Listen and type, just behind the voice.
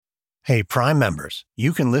Hey, Prime members,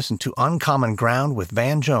 you can listen to Uncommon Ground with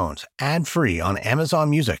Van Jones ad-free on Amazon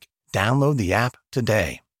Music. Download the app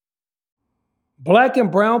today. Black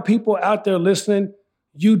and brown people out there listening,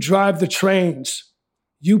 you drive the trains.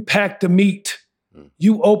 You pack the meat.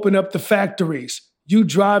 You open up the factories. You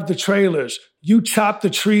drive the trailers. You chop the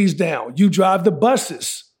trees down. You drive the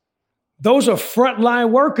buses. Those are frontline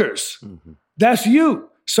workers. Mm-hmm. That's you.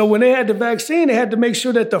 So when they had the vaccine, they had to make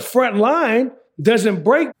sure that the front line doesn't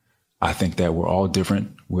break. I think that we're all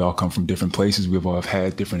different. We all come from different places. We've all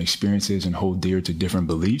had different experiences and hold dear to different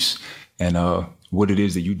beliefs. And what it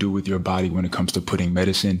is that you do with your body when it comes to putting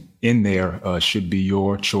medicine in there should be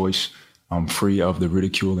your choice, free of the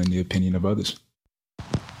ridicule and the opinion of others.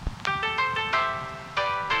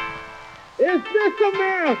 Is this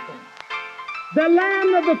America, the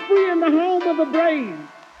land of the free and the home of the brave?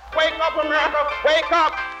 Wake up, America, wake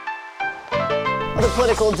up! The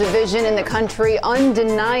political division in the country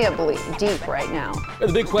undeniably deep right now.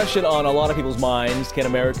 The big question on a lot of people's minds, can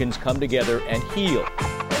Americans come together and heal?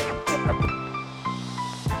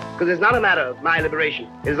 Because it's not a matter of my liberation.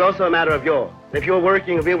 It's also a matter of yours. If we're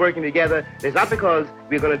working together, it's not because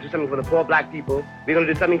we're going to do something for the poor black people. We're going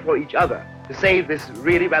to do something for each other to save this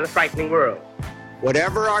really rather frightening world.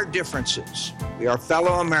 Whatever our differences, we are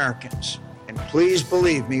fellow Americans. And please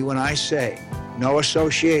believe me when I say, no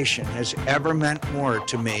association has ever meant more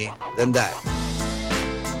to me than that.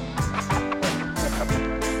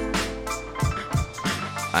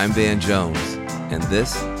 I'm Van Jones, and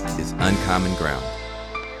this is Uncommon Ground.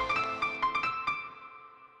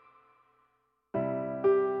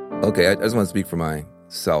 Okay, I just want to speak for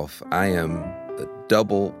myself. I am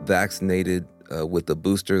double vaccinated with the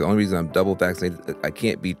booster. The only reason I'm double vaccinated, I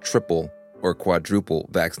can't be triple or quadruple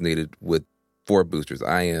vaccinated with 4 boosters.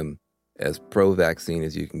 I am as pro-vaccine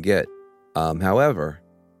as you can get. However,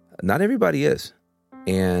 not everybody is.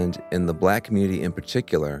 And in the Black community in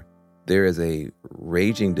particular, there is a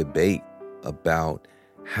raging debate about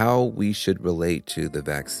how we should relate to the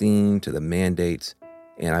vaccine, to the mandates.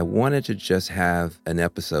 And I wanted to just have an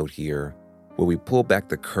episode here where we pull back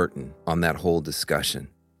the curtain on that whole discussion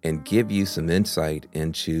and give you some insight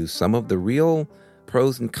into some of the real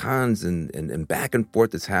pros and cons and back and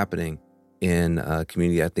forth that's happening in a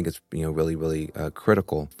community. I think it's really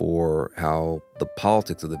critical for how the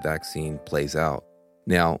politics of the vaccine plays out.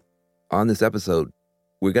 Now, on this episode,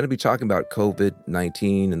 we're going to be talking about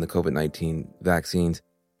COVID-19 and the COVID-19 vaccines,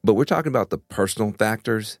 but we're talking about the personal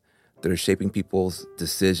factors that are shaping people's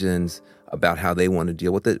decisions about how they want to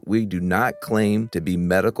deal with it. We do not claim to be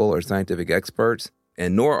medical or scientific experts,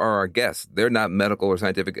 and nor are our guests. They're not medical or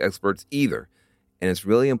scientific experts either. And it's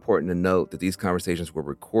really important to note that these conversations were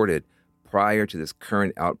recorded prior to this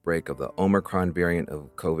current outbreak of the Omicron variant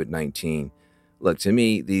of COVID-19. Look, to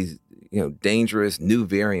me, these dangerous new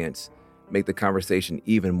variants make the conversation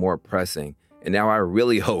even more pressing. And now I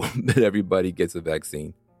really hope that everybody gets a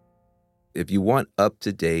vaccine. If you want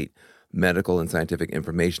up-to-date medical and scientific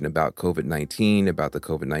information about COVID-19, about the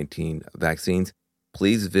COVID-19 vaccines,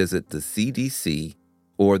 please visit the CDC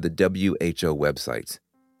or the WHO websites.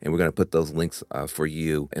 And we're going to put those links for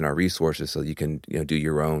you in our resources so you can do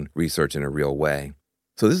your own research in a real way.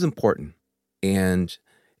 So this is important. And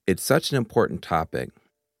it's such an important topic.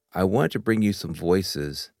 I wanted to bring you some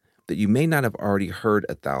voices that you may not have already heard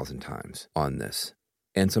 1,000 times on this,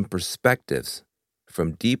 and some perspectives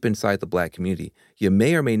from deep inside the Black community you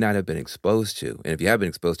may or may not have been exposed to. And if you have been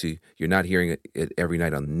exposed to, you're not hearing it every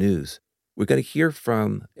night on the news. We're going to hear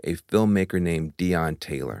from a filmmaker named Deon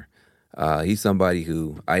Taylor. He's somebody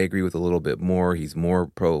who I agree with a little bit more. He's more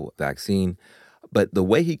pro-vaccine. But the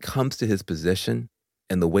way he comes to his position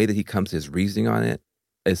and the way that he comes to his reasoning on it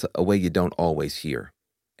is a way you don't always hear.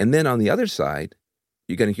 And then on the other side,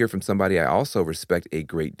 you're going to hear from somebody I also respect a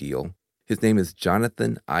great deal. His name is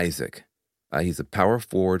Jonathan Isaac. He's a power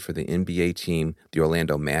forward for the NBA team, the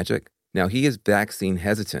Orlando Magic. Now, he is vaccine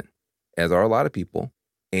hesitant, as are a lot of people,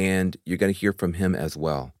 and you're going to hear from him as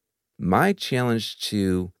well. My challenge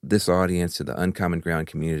to this audience, to the Uncommon Ground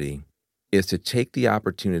community, is to take the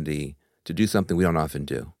opportunity to do something we don't often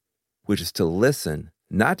do, which is to listen,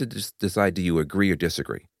 not to just decide do you agree or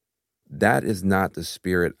disagree. That is not the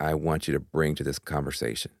spirit I want you to bring to this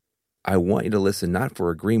conversation. I want you to listen not for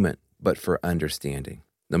agreement, but for understanding.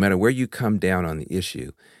 No matter where you come down on the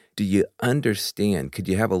issue, do you understand? Could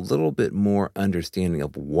you have a little bit more understanding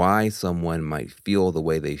of why someone might feel the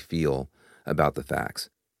way they feel about the facts?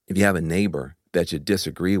 If you have a neighbor that you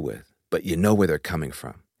disagree with, but you know where they're coming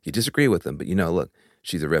from, you disagree with them, but look,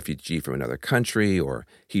 she's a refugee from another country, or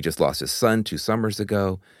he just lost his son 2 summers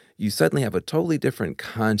ago, you suddenly have a totally different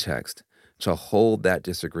context to hold that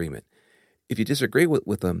disagreement. If you disagree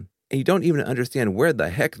with them, and you don't even understand where the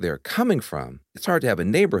heck they're coming from, it's hard to have a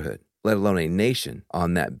neighborhood, let alone a nation,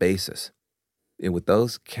 on that basis. And with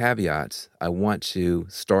those caveats, I want to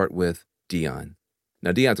start with Deon.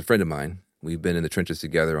 Now, Deon's a friend of mine. We've been in the trenches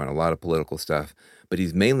together on a lot of political stuff, but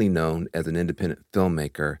he's mainly known as an independent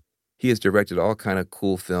filmmaker. He has directed all kind of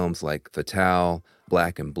cool films like Fatale,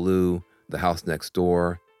 Black and Blue, The House Next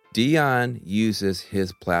Door. Deon uses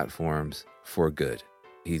his platforms for good.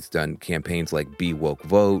 He's done campaigns like Be Woke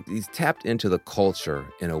Vote. He's tapped into the culture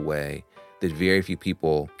in a way that very few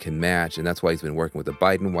people can match, and that's why he's been working with the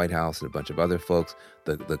Biden White House and a bunch of other folks,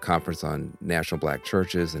 the Conference on National Black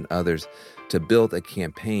Churches and others, to build a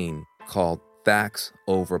campaign called Facts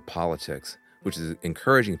Over Politics, which is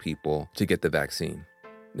encouraging people to get the vaccine.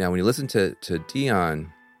 Now, when you listen to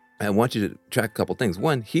Deon, I want you to track a couple things.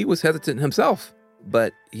 One, he was hesitant himself,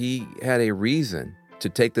 but he had a reason to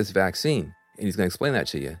take this vaccine, and he's going to explain that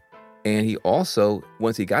to you. And he also,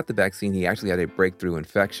 once he got the vaccine, he actually had a breakthrough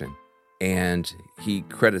infection, and he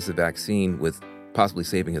credits the vaccine with possibly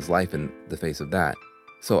saving his life in the face of that.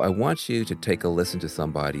 So I want you to take a listen to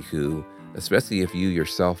somebody who, especially if you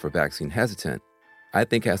yourself are vaccine hesitant, I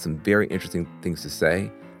think has some very interesting things to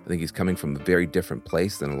say. I think he's coming from a very different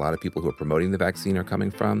place than a lot of people who are promoting the vaccine are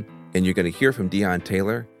coming from. And you're going to hear from Deon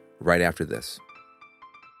Taylor right after this.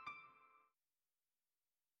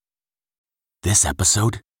 This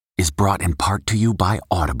episode is brought in part to you by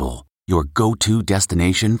Audible, your go-to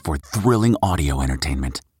destination for thrilling audio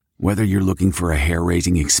entertainment. Whether you're looking for a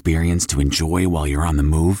hair-raising experience to enjoy while you're on the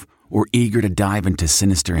move or eager to dive into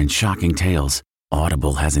sinister and shocking tales,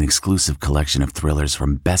 Audible has an exclusive collection of thrillers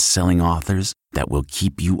from best-selling authors that will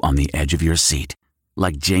keep you on the edge of your seat.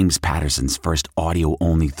 Like James Patterson's first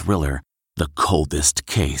audio-only thriller, The Coldest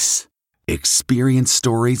Case. Experience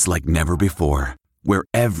stories like never before, where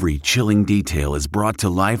every chilling detail is brought to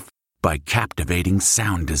life by captivating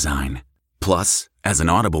sound design. Plus, as an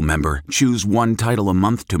Audible member, choose one title a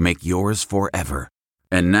month to make yours forever.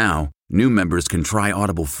 And now, new members can try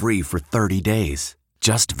Audible free for 30 days.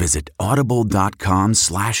 Just visit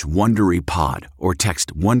audible.com/WonderyPod or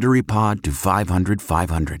text WonderyPod to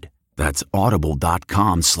 500-500. That's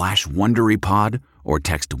audible.com/WonderyPod or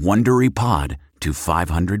text WonderyPod to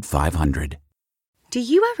 500-500. Do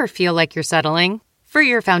you ever feel like you're settling? For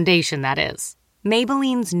your foundation, that is.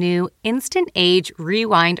 Maybelline's new Instant Age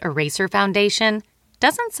Rewind Eraser Foundation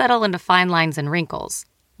doesn't settle into fine lines and wrinkles.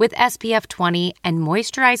 With SPF 20 and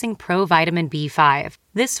moisturizing Pro Vitamin B5,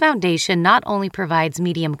 this foundation not only provides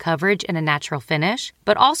medium coverage and a natural finish,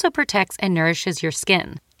 but also protects and nourishes your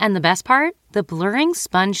skin. And the best part? The blurring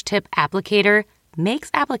sponge tip applicator makes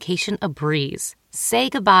application a breeze. Say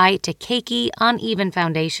goodbye to cakey, uneven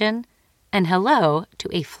foundation and hello to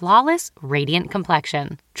a flawless, radiant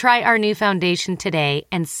complexion. Try our new foundation today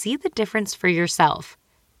and see the difference for yourself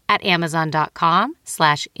at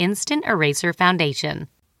Amazon.com/Instant Eraser Foundation.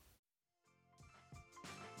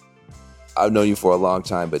 I've known you for a long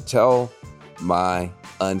time, but tell my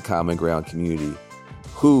Uncommon Ground community,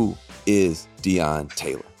 who is Deon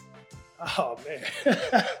Taylor? Oh, man.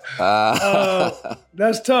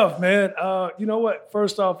 That's tough, man. You know what?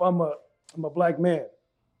 First off, I'm a black man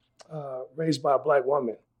raised by a black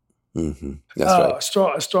woman. Mm-hmm. That's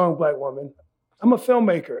right. A strong black woman. I'm a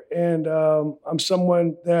filmmaker, and I'm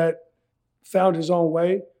someone that found his own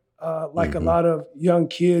way. Like a lot of young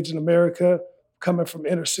kids in America, coming from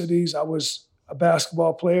inner cities, I was a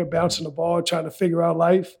basketball player, bouncing the ball, trying to figure out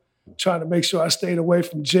life, trying to make sure I stayed away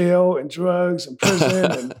from jail and drugs and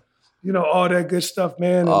prison and, all that good stuff,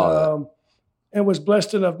 man. And was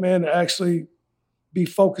blessed enough, man, to actually be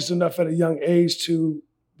focused enough at a young age to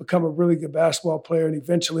become a really good basketball player. And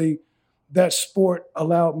eventually that sport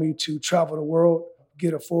allowed me to travel the world,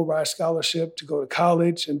 get a full ride scholarship to go to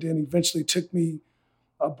college, and then eventually took me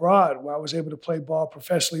abroad where I was able to play ball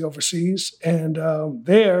professionally overseas. And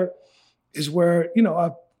there is where,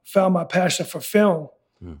 I found my passion for film.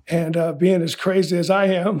 And being as crazy as I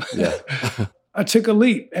am, I took a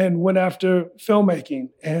leap and went after filmmaking.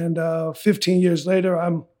 And 15 years later,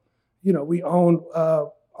 we own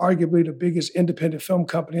arguably the biggest independent film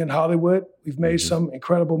company in Hollywood. We've made some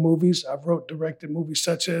incredible movies. I've directed movies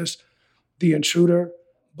such as The Intruder,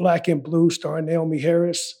 Black and Blue, starring Naomi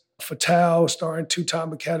Harris, Fatale, starring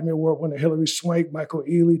two-time Academy Award winner Hilary Swank, Michael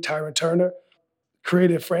Ealy, Tyron Turner.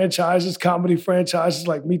 Created franchises, comedy franchises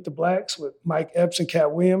like Meet the Blacks with Mike Epps and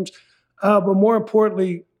Cat Williams. But more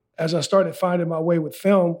importantly, as I started finding my way with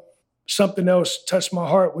film, something else touched my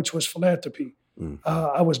heart, which was philanthropy.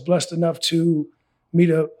 I was blessed enough to meet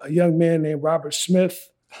a young man named Robert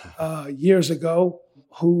Smith years ago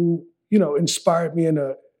who, inspired me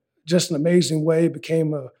in just an amazing way,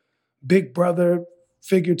 became a big brother,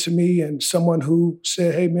 figure to me and someone who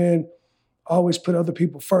said, hey, man, always put other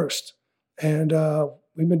people first. And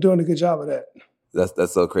we've been doing a good job of that.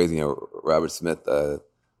 That's so crazy. You know, Robert Smith,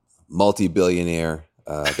 multi-billionaire,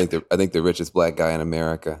 I think the richest Black guy in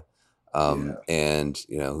America. And,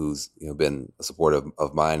 you know, who's, you know, been a supporter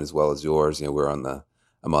of mine as well as yours. You know,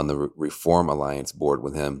 I'm on the Reform Alliance board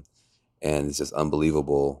with him, and it's just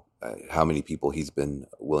unbelievable how many people he's been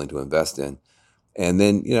willing to invest in. And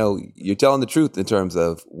then, you know, you're telling the truth in terms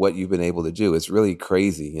of what you've been able to do. It's really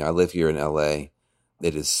crazy. You know, I live here in LA.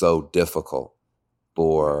 It is so difficult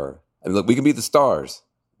look, we can be the stars.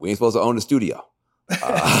 We ain't supposed to own the studio.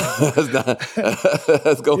 That's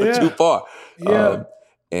going too far. Yeah.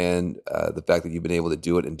 And the fact that you've been able to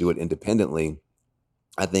do it and do it independently,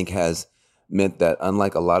 I think has meant that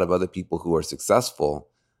unlike a lot of other people who are successful,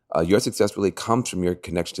 your success really comes from your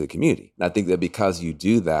connection to the community. And I think that because you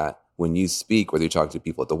do that, when you speak, whether you're talking to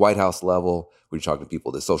people at the White House level, whether you're talking to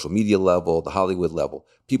people at the social media level, the Hollywood level,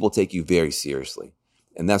 people take you very seriously.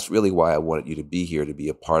 And that's really why I wanted you to be here, to be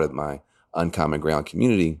a part of my Uncommon Ground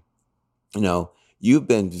community. You know, you've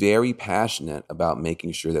been very passionate about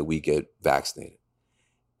making sure that we get vaccinated.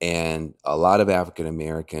 And a lot of African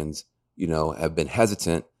Americans, you know, have been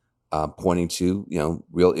hesitant, pointing to, you know,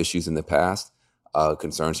 real issues in the past,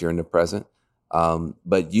 concerns here in the present.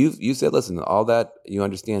 But you said, listen, all that you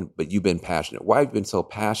understand, but you've been passionate. Why have you been so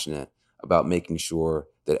passionate about making sure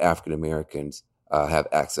that African Americans have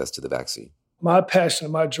access to the vaccine? My passion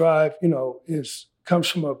and my drive, you know,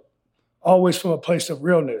 comes always from a place of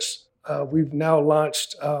realness. We've now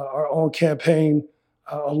launched our own campaign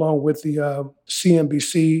along with the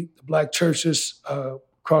CNBC, the Black churches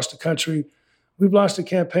across the country. We've launched a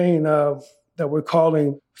campaign that we're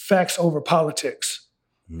calling Facts Over Politics.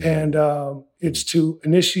 And it's to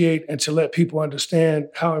initiate and to let people understand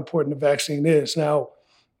how important the vaccine is. Now,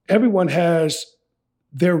 everyone has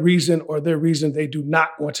their reason they do not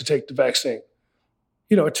want to take the vaccine.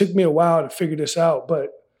 You know, it took me a while to figure this out, but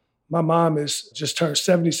my mom is just turned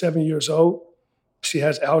 77 years old. She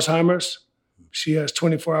has Alzheimer's. She has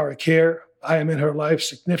 24-hour care. I am in her life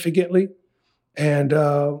significantly. And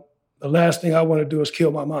the last thing I want to do is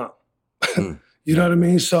kill my mom. You know what I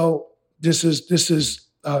mean? So this is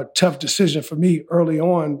a tough decision for me early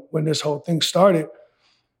on when this whole thing started.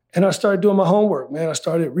 And I started doing my homework, man. I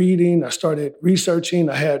started reading. I started researching.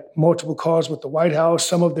 I had multiple calls with the White House,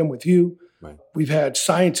 some of them with you. Right. We've had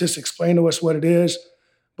scientists explain to us what it is.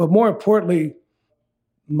 But more importantly,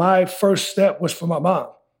 my first step was for my mom.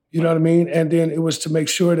 You know what I mean? And then it was to make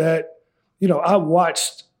sure that, you know, I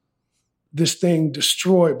watched this thing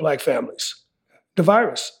destroy Black families. The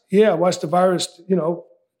virus. Yeah, I watched the virus, you know,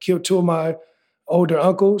 kill two of my older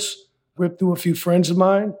uncles, ripped through a few friends of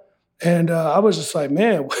mine. And I was just like,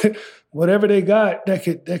 man, whatever they got that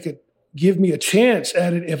could give me a chance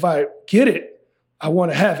at it, if I get it, I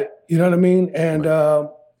want to have it. You know what I mean? And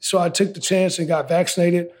so I took the chance and got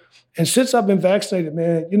vaccinated. And since I've been vaccinated,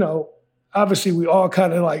 man, you know, obviously we all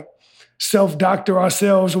kind of like self-doctor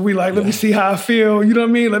ourselves. We like, let me see how I feel. You know what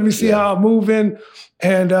I mean? Let me see how I'm moving.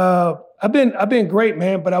 And I've been great,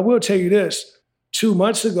 man. But I will tell you this, 2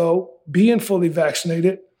 months ago, being fully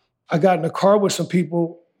vaccinated, I got in a car with some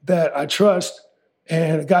people that I trust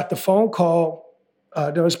and got the phone call.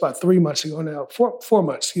 That was about 3 months ago now, 4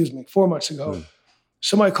 months ago.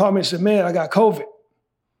 Somebody called me and said, man, I got COVID.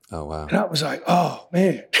 Oh, wow. And I was like, oh,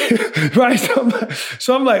 man. Right?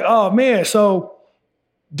 So I'm like, oh, man. So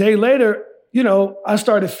day later, you know, I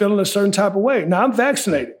started feeling a certain type of way. Now I'm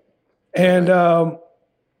vaccinated. And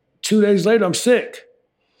 2 days later, I'm sick.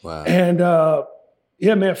 Wow. And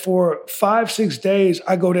yeah, man, for 5-6 days,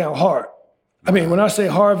 I go down hard. I mean, when I say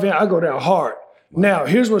hard, Van, I go down hard. Now,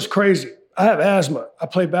 here's what's crazy. I have asthma. I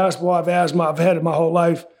play basketball. I have asthma. I've had it my whole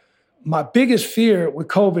life. My biggest fear with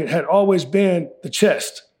COVID had always been the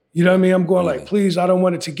chest. You know what I mean? I'm going like, please, I don't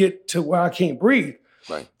want it to get to where I can't breathe.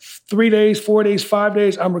 Right. 3 days, 4 days, 5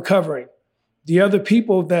 days, I'm recovering. The other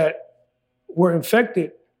people that were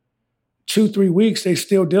infected, 2-3 weeks, they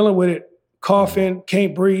still dealing with it, coughing,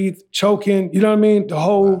 can't breathe, choking, you know what I mean? The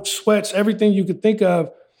whole sweats, everything you could think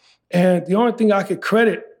of. And the only thing I could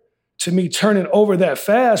credit to me turning over that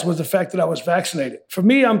fast was the fact that I was vaccinated. For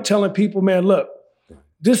me, I'm telling people, man, look,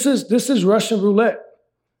 this is Russian roulette.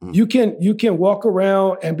 You can walk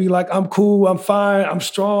around and be like, I'm cool, I'm fine, I'm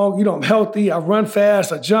strong, you know, I'm healthy, I run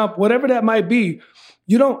fast, I jump, whatever that might be.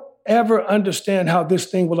 You don't ever understand how this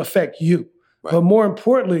thing will affect you. Right. But more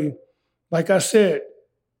importantly, like I said,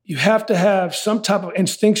 you have to have some type of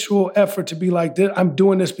instinctual effort to be like, I'm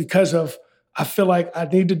doing this because of I feel like I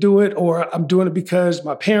need to do it, or I'm doing it because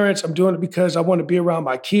my parents, I'm doing it because I want to be around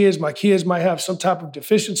my kids. My kids might have some type of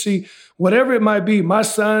deficiency, whatever it might be. My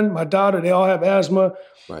son, my daughter, they all have asthma.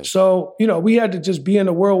 Right. So, we had to just be in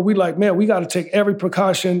the world. We like, man, we got to take every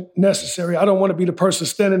precaution necessary. I don't want to be the person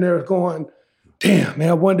standing there going, damn, man,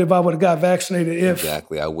 I wonder if I would have got vaccinated if.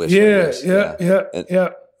 Exactly. I wish. Yeah.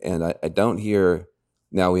 And I don't hear,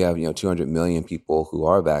 now we have, 200 million people who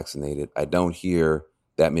are vaccinated. I don't hear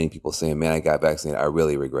that many people saying, man, I got vaccinated. I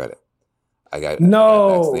really regret it. I got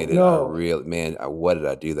vaccinated. What did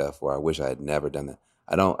I do that for? I wish I had never done that.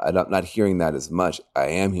 I'm not hearing that as much. I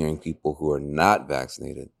am hearing people who are not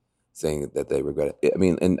vaccinated saying that they regret it. I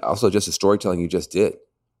mean, and also just the storytelling you just did.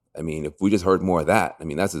 I mean, if we just heard more of that,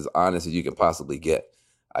 that's as honest as you can possibly get.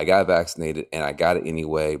 I got vaccinated and I got it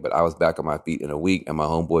anyway, but I was back on my feet in a week and my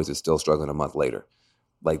homeboys are still struggling a month later.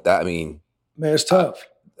 Like that, man, it's tough.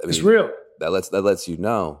 It's real. That lets you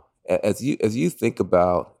know. As you think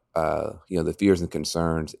about the fears and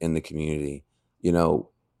concerns in the community,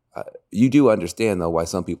 you do understand though why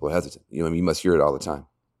some people are hesitant. You must hear it all the time.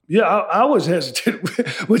 Yeah, I was hesitant,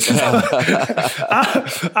 which is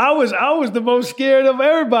I was the most scared of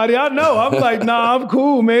everybody. I know. I'm like, nah, I'm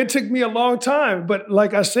cool, man. It took me a long time, but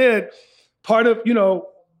like I said, part of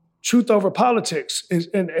truth over politics is,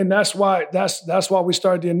 and that's why we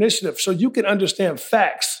started the initiative, so you can understand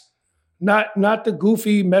facts, not the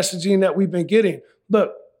goofy messaging that we've been getting.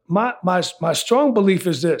 Look, my strong belief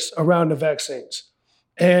is this around the vaccines,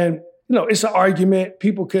 and it's an argument.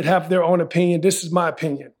 People could have their own opinion. This is my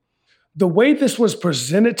opinion. The way this was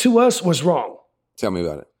presented to us was wrong. Tell me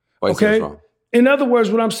about it. Why you say it's wrong? In other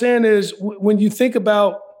words, what I'm saying is when you think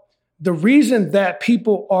about the reason that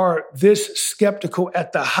people are this skeptical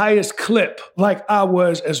at the highest clip, like I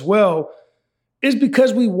was as well, is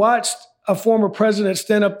because we watched a former president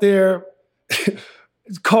stand up there,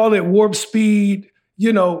 call it warp speed,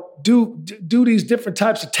 do these different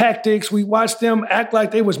types of tactics. We watched them act like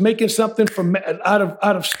they was making something from out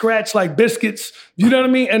of scratch, like biscuits. You know what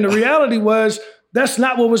I mean? And the reality was that's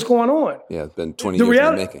not what was going on. Yeah, it's been 20 years in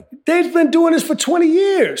the making. They've been doing this for 20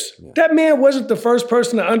 years. Yeah. That man wasn't the first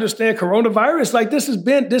person to understand coronavirus. Like this has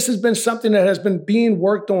been something that has been being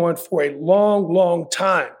worked on for a long, long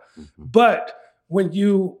time. Mm-hmm. But when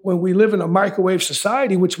we live in a microwave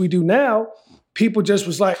society, which we do now, people just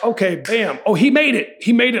was like, okay, bam. Oh, he made it.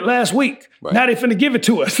 He made it last week. Right. Now they finna give it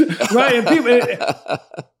to us, right? And people,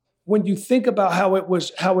 when you think about how it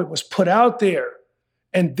was put out there,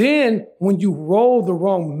 and then when you roll the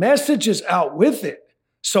wrong messages out with it.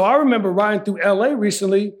 So I remember riding through LA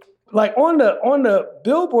recently, like on the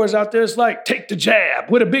billboards out there, it's like, take the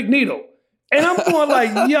jab with a big needle. And I'm going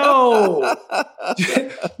like, yo,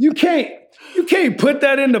 you can't put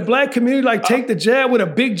that in the Black community, like take the jab with a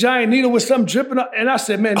big giant needle with something dripping up. And I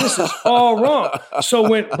said, man, this is all wrong.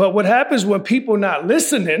 But what happens when people not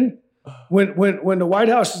listening, when the White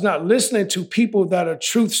House is not listening to people that are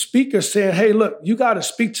truth speakers saying, hey, look, you got to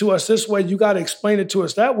speak to us this way. You got to explain it to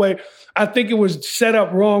us that way. I think it was set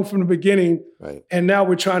up wrong from the beginning. Right. And now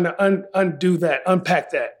we're trying to undo that, unpack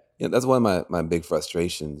that. Yeah, that's one of my big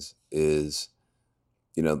frustrations is,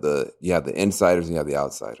 you have the insiders and you have the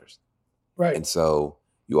outsiders. Right. And so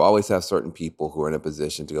you always have certain people who are in a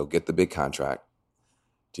position to go get the big contract,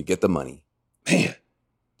 to get the money. Man.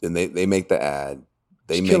 Then they make the ad.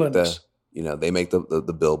 They make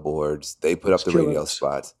the billboards. They put up the radio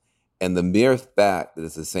spots. And the mere fact that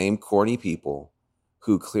it's the same corny people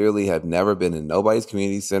who clearly have never been in nobody's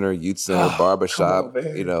community center, youth center, barbershop,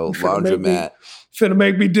 laundromat. Finna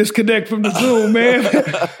make me disconnect from the Zoom, man.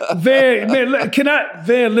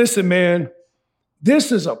 Van, listen, man.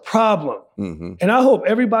 This is a problem. Mm-hmm. And I hope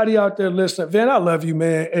everybody out there listening, Van, I love you,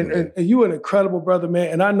 man. And you're an incredible brother, man.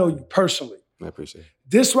 And I know you personally. I appreciate it.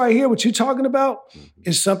 This right here, what you're talking about,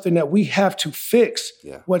 is something that we have to fix.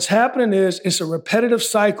 Yeah. What's happening is it's a repetitive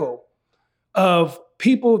cycle of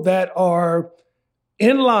people that are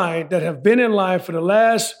in line, that have been in line for the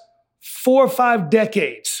last 4 or 5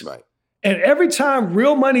 decades. Right. And every time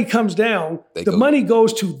real money comes down, the money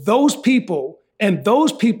goes to those people, and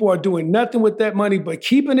those people are doing nothing with that money but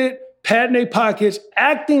keeping it, patting their pockets,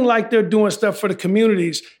 acting like they're doing stuff for the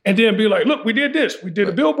communities, and then be like, look, we did this. We did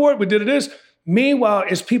a billboard. We did this. Meanwhile,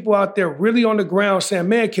 it's people out there really on the ground saying,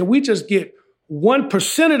 man, can we just get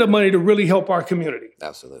 1% of the money to really help our community?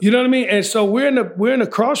 Absolutely. You know what I mean? And so we're in a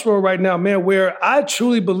crossroad right now, man, where I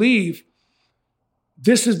truly believe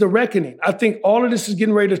this is the reckoning. I think all of this is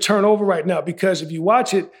getting ready to turn over right now, because if you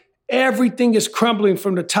watch it, everything is crumbling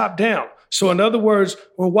from the top down. So in other words,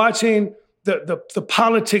 we're watching the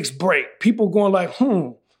politics break. People going like,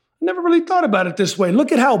 I never really thought about it this way.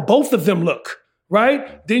 Look at how both of them look.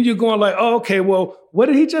 right? Then you're going like, oh, okay, well, what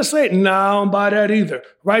did he just say? No, I don't buy that either,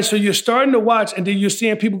 right? So you're starting to watch, and then you're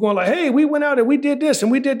seeing people going like, hey, we went out and we did this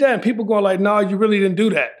and we did that. And people going like, no, you really didn't do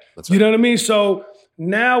that. That's right. You know what I mean? So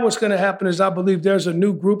now what's going to happen is I believe there's a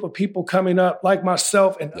new group of people coming up like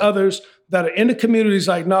myself and others that are in the communities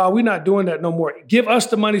like, no, we're not doing that no more. Give us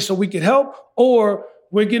the money so we can help, or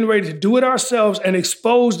we're getting ready to do it ourselves and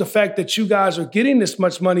expose the fact that you guys are getting this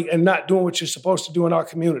much money and not doing what you're supposed to do in our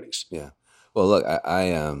communities. Yeah. Well, look, I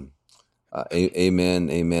amen,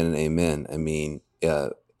 amen, and amen. I mean,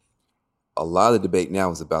 a lot of the debate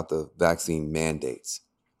now is about the vaccine mandates.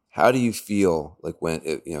 How do you feel like when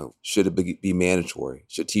it, should it be mandatory?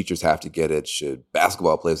 Should teachers have to get it? Should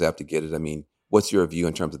basketball players have to get it? I mean, what's your view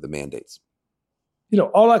in terms of the mandates?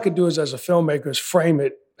 All I could do is as a filmmaker is frame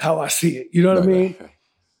it how I see it. You know what I mean? Right.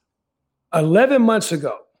 11 months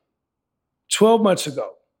ago, 12 months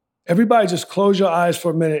ago, everybody just close your eyes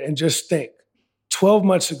for a minute and just think. 12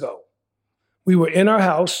 months ago, we were in our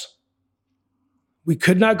house. We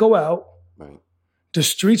could not go out. Right. The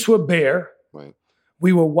streets were bare. Right.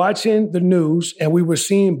 We were watching the news and we were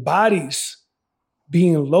seeing bodies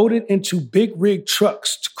being loaded into big rig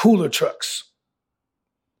trucks, cooler trucks.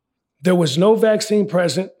 There was no vaccine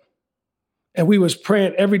present. And we was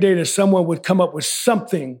praying every day that someone would come up with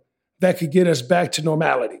something that could get us back to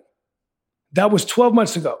normality. That was 12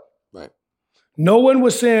 months ago. Right. No one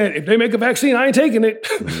was saying, if they make a vaccine, I ain't taking it.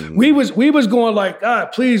 Mm-hmm. we was going like,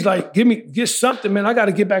 God, please, like, get something, man. I got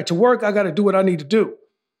to get back to work. I got to do what I need to do.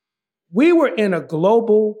 We were in a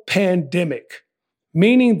global pandemic,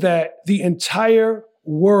 meaning that the entire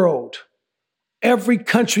world, every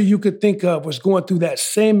country you could think of was going through that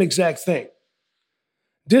same exact thing.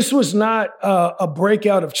 This was not a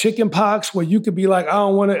breakout of chickenpox where you could be like, I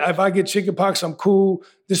don't want to, if I get chickenpox, I'm cool.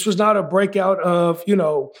 This was not a breakout of,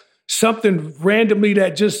 something randomly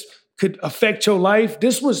that just could affect your life.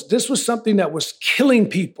 This was something that was killing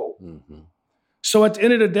people. Mm-hmm. So at the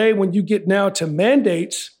end of the day, when you get now to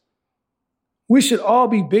mandates, we should all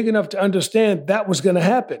be big enough to understand that was going to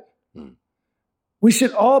happen. Mm. We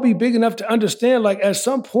should all be big enough to understand, like, at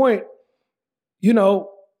some point,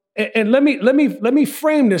 and let me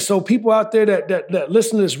frame this so people out there that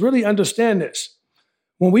listen to this really understand this.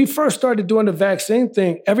 When we first started doing the vaccine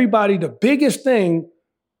thing, everybody, the biggest thing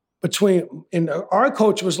in our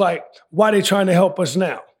culture was like, why they trying to help us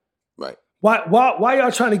now? Right. Why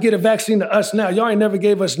y'all trying to get a vaccine to us now? Y'all ain't never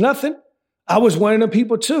gave us nothing. I was one of them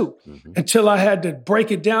people too, until I had to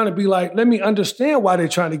break it down and be like, let me understand why they're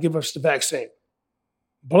trying to give us the vaccine.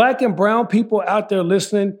 Black and brown people out there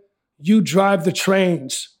listening, you drive the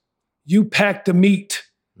trains. You pack the meat.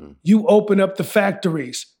 You open up the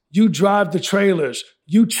factories. You drive the trailers.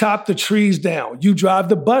 You chop the trees down. You drive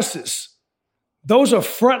the buses. Those are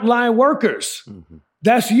frontline workers. Mm-hmm.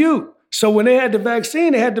 That's you. So when they had the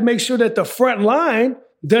vaccine, they had to make sure that the front line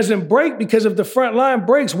doesn't break, because if the front line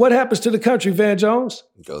breaks, what happens to the country, Van Jones?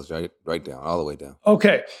 It goes right down, all the way down.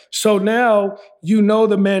 Okay. So now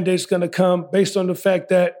the mandate's going to come based on the fact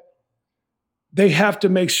that they have to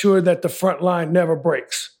make sure that the front line never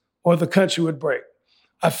breaks, or the country would break.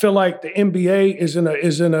 I feel like the NBA is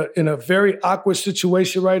in a very awkward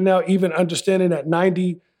situation right now, even understanding that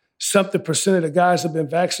 90-something% of the guys have been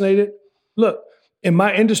vaccinated. Look, in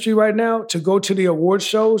my industry right now, to go to the award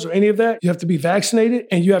shows or any of that, you have to be vaccinated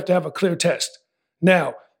and you have to have a clear test.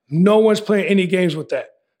 Now, no one's playing any games with that.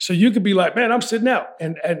 So you could be like, man, I'm sitting out,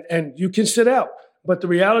 and you can sit out. But the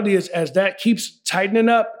reality is, as that keeps tightening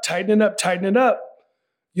up,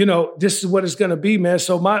 this is what it's going to be, man.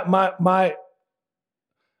 So my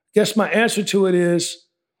answer to it is,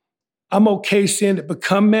 I'm okay seeing it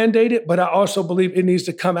become mandated, but I also believe it needs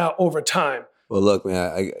to come out over time. Well, look,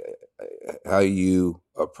 man, how you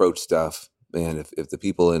approach stuff, man, if the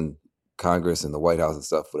people in Congress and the White House and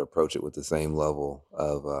stuff would approach it with the same level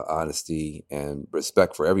of honesty and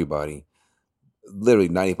respect for everybody, literally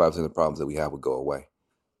 95% of the problems that we have would go away.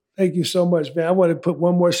 Thank you so much, man. I want to put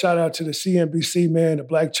one more shout out to the CNBC, man, the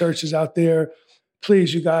black churches out there.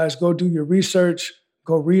 Please, you guys, go do your research,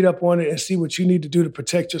 go read up on it and see what you need to do to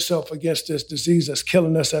protect yourself against this disease that's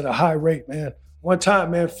killing us at a high rate, man. One time,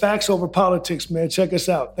 man, facts over politics, man. Check us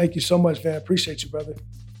out. Thank you so much, man. Appreciate you, brother.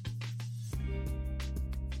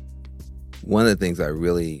 One of the things I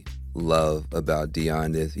really love about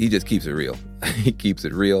Deon is he just keeps it real. He keeps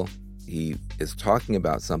it real. He is talking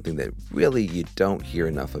about something that really you don't hear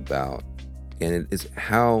enough about. And it is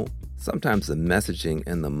how sometimes the messaging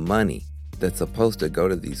and the money that's supposed to go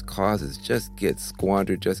to these causes just gets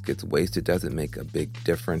squandered, just gets wasted, doesn't make a big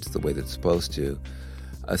difference the way that it's supposed to.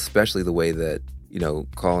 Especially the way that,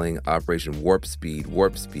 calling Operation Warp Speed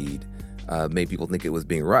made people think it was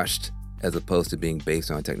being rushed. as opposed to being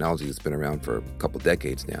based on technology that's been around for a couple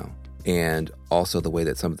decades now. And also the way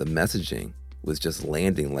that some of the messaging was just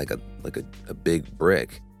landing like a big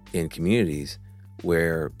brick in communities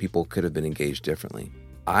where people could have been engaged differently.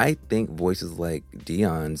 I think voices like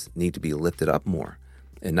Deon's need to be lifted up more,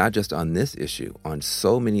 and not just on this issue, on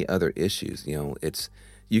so many other issues.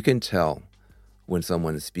 You can tell when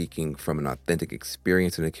someone is speaking from an authentic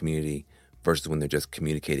experience in a community versus when they're just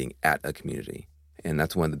communicating at a community. And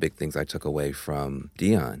that's one of the big things I took away from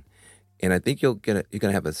Deon. And I think you're going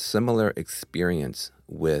to have a similar experience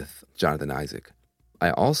with Jonathan Isaac.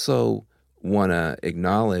 I also want to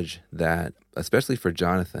acknowledge that, especially for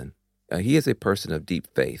Jonathan, he is a person of deep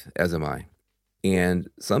faith, as am I. And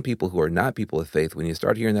some people who are not people of faith, when you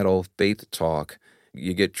start hearing that old faith talk,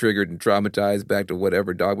 you get triggered and traumatized back to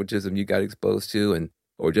whatever dogmatism you got exposed to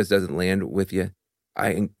or just doesn't land with you. I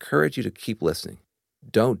encourage you to keep listening.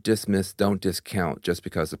 Don't dismiss, don't discount just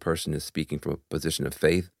because the person is speaking from a position of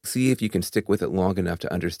faith. See if you can stick with it long enough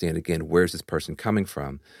to understand, again, where's this person coming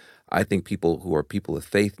from? I think people who are people of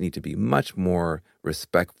faith need to be much more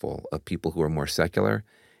respectful of people who are more secular.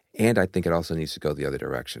 And I think it also needs to go the other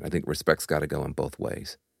direction. I think respect's got to go in both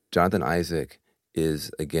ways. Jonathan Isaac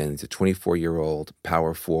is, again, he's a 24-year-old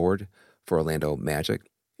power forward for Orlando Magic.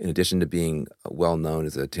 In addition to being well known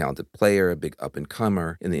as a talented player, a big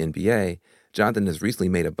up-and-comer in the NBA, Jonathan has recently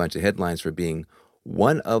made a bunch of headlines for being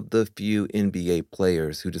one of the few NBA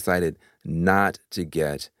players who decided not to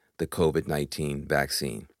get the COVID-19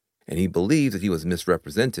 vaccine. And he believes that he was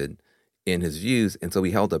misrepresented in his views, and so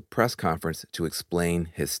he held a press conference to explain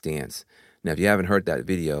his stance. Now, if you haven't heard that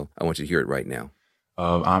video, I want you to hear it right now.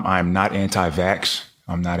 I'm not anti-vax.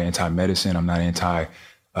 I'm not anti-medicine. I'm not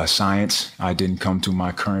anti-science. I didn't come to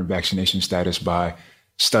my current vaccination status by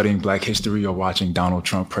studying Black history or watching Donald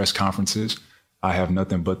Trump press conferences. I have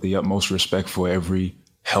nothing but the utmost respect for every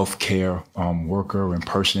healthcare worker and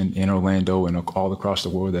person in Orlando and all across the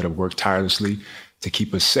world that have worked tirelessly to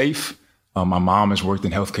keep us safe. My mom has worked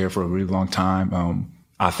in healthcare for a really long time.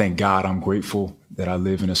 I thank God, I'm grateful that I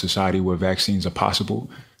live in a society where vaccines are possible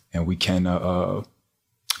and we can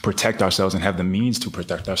protect ourselves and have the means to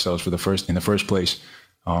protect ourselves in the first place.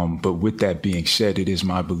 But with that being said, it is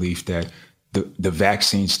my belief that the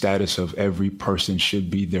vaccine status of every person should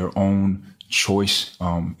be their own choice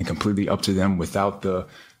and completely up to them without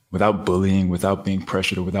bullying, without being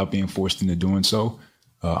pressured, or without being forced into doing so.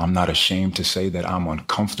 I'm not ashamed to say that I'm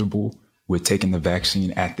uncomfortable with taking the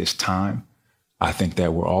vaccine at this time. I think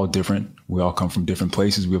that we're all different. We all come from different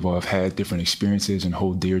places. We've all had different experiences and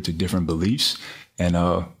hold dear to different beliefs. And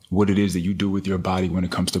what it is that you do with your body when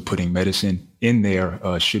it comes to putting medicine in there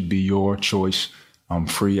should be your choice,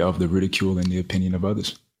 free of the ridicule and the opinion of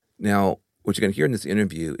others. Now, what you're going to hear in this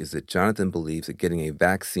interview is that Jonathan believes that getting a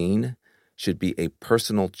vaccine should be a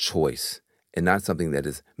personal choice and not something that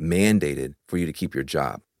is mandated for you to keep your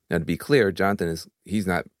job. Now, to be clear, Jonathan he's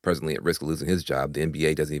not presently at risk of losing his job. The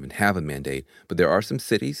NBA doesn't even have a mandate, but there are some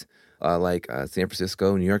cities like San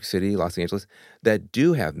Francisco, New York City, Los Angeles that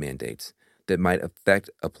do have mandates that might affect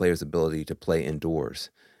a player's ability to play indoors.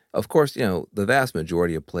 Of course, the vast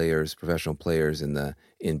majority of players, professional players in the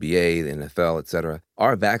NBA, the NFL, et cetera,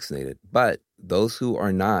 are vaccinated. But those who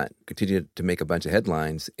are not continue to make a bunch of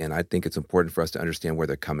headlines, and I think it's important for us to understand where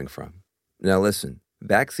they're coming from. Now, listen,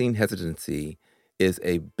 vaccine hesitancy is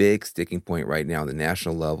a big sticking point right now on the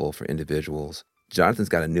national level for individuals. Jonathan's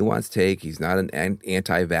got a nuanced take. He's not an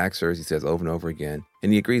anti-vaxxer, as he says over and over again,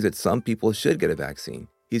 and he agrees that some people should get a vaccine.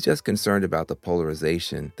 He's just concerned about the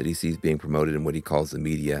polarization that he sees being promoted in what he calls the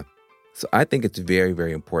media. So I think it's very,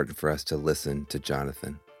 very important for us to listen to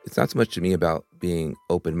Jonathan. It's not so much to me about being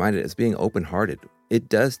open-minded as being open-hearted. It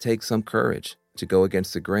does take some courage to go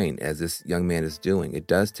against the grain, as this young man is doing. It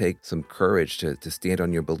does take some courage to stand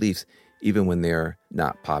on your beliefs, even when they're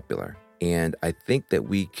not popular. And I think that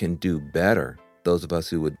we can do better, those of us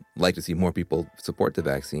who would like to see more people support the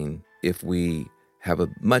vaccine, if we have a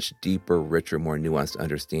much deeper, richer, more nuanced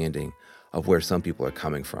understanding of where some people are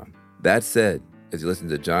coming from. That said, as you listen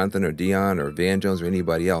to Jonathan or Deon or Van Jones or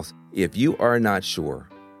anybody else, if you are not sure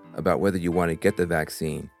about whether you want to get the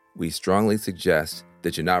vaccine, we strongly suggest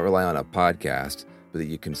that you not rely on a podcast, but that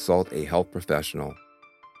you consult a health professional.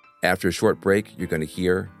 After a short break, you're going to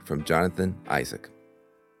hear from Jonathan Isaac.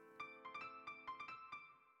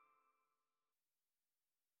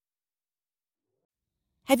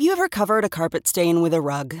 Have you ever covered a carpet stain with a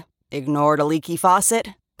rug? Ignored a leaky faucet?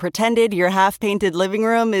 Pretended your half-painted living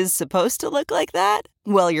room is supposed to look like that?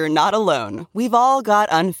 Well, you're not alone. We've all got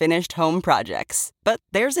unfinished home projects. But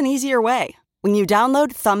there's an easier way. When you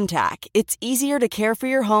download Thumbtack, it's easier to care for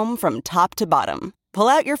your home from top to bottom. Pull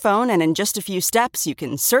out your phone and in just a few steps, you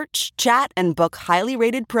can search, chat, and book highly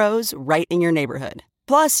rated pros right in your neighborhood.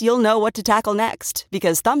 Plus, you'll know what to tackle next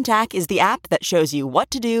because Thumbtack is the app that shows you what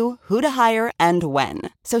to do, who to hire, and when.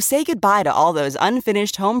 So say goodbye to all those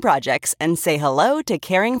unfinished home projects and say hello to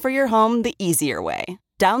caring for your home the easier way.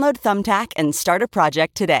 Download Thumbtack and start a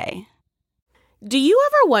project today. Do you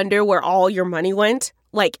ever wonder where all your money went?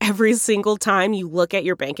 Like every single time you look at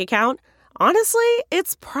your bank account? Honestly,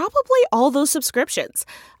 it's probably all those subscriptions.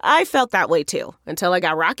 I felt that way too, until I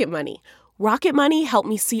got Rocket Money. Rocket Money helped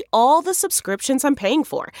me see all the subscriptions I'm paying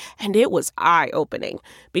for, and it was eye-opening.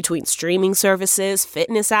 Between streaming services,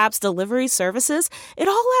 fitness apps, delivery services, it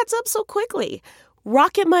all adds up so quickly.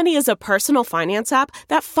 Rocket Money is a personal finance app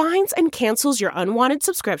that finds and cancels your unwanted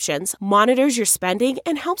subscriptions, monitors your spending,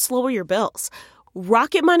 and helps lower your bills.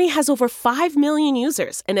 Rocket Money has over 5 million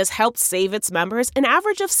users and has helped save its members an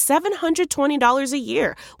average of $720 a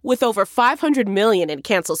year, with over 500 million in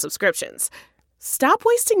canceled subscriptions. Stop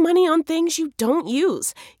wasting money on things you don't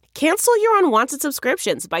use. Cancel your unwanted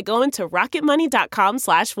subscriptions by going to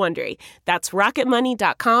rocketmoney.com/Wondery. That's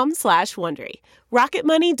rocketmoney.com/Wondery.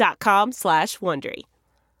 rocketmoney.com/Wondery.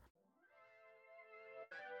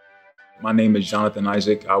 My name is Jonathan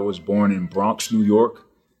Isaac. I was born in Bronx, New York.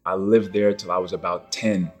 I lived there till I was about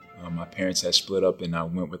 10. My parents had split up and I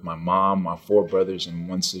went with my mom, my 4 brothers, and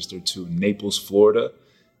 1 sister to Naples, Florida.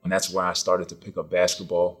 And that's where I started to pick up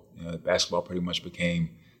basketball. Basketball pretty much became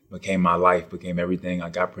my life, became everything. I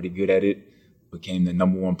got pretty good at it, became the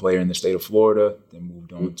number 1 player in the state of Florida, then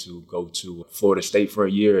moved on to go to Florida State for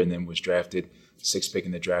a year, and then was drafted 6th pick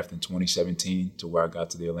in the draft in 2017 to where I got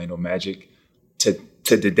to the Orlando Magic. To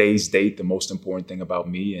today's date, the most important thing about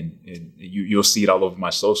me, and you'll see it all over my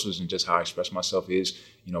socials and just how I express myself is,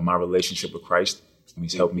 my relationship with Christ.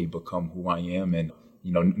 He's helped me become who I am, and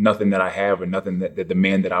nothing that I have or nothing that the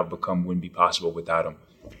man that I've become wouldn't be possible without him.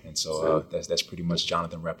 And so that's pretty much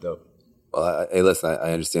Jonathan wrapped up. Well, hey, listen,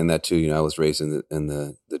 I understand that too. I was raised in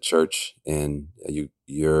the church, and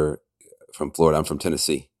you're from Florida. I'm from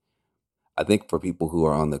Tennessee. I think for people who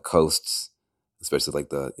are on the coasts, especially like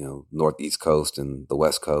the Northeast coast and the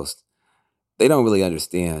West Coast, they don't really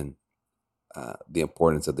understand the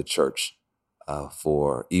importance of the church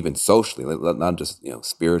for even socially, not just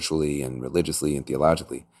spiritually and religiously and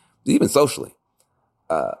theologically, but even socially.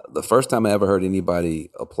 The first time I ever heard anybody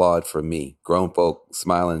applaud for me, grown folk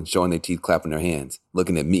smiling, showing their teeth, clapping their hands,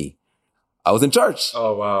 looking at me, I was in church.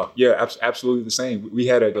 Oh, wow. Yeah, absolutely the same. We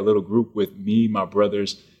had a little group with me, my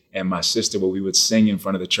brothers, and my sister where we would sing in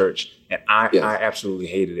front of the church. And I absolutely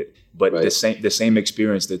hated it. But the same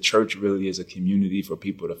experience, the church really is a community for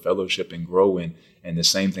people to fellowship and grow in. And the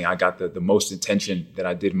same thing, I got the most attention that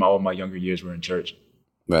I did all my younger years were in church.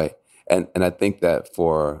 Right. And I think that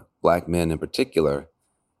for Black men in particular,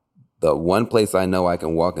 the one place I know I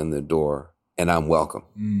can walk in the door and I'm welcome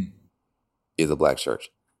is a Black church.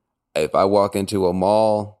 If I walk into a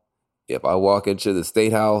mall, if I walk into the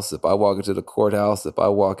State House, if I walk into the courthouse, if I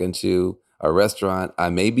walk into a restaurant, I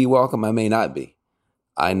may be welcome, I may not be.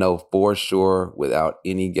 I know for sure, without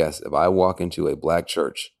any guess, if I walk into a Black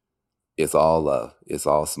church, it's all love, it's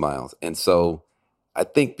all smiles. And so I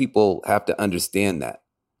think people have to understand that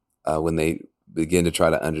when they begin to try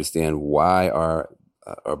to understand why are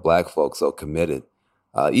Black folks so committed.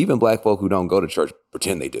 Even Black folk who don't go to church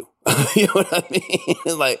pretend they do. You know what I mean?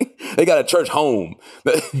 Like, they got a church home.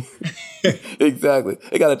 Exactly.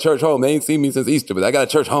 They got a church home. They ain't seen me since Easter, but I got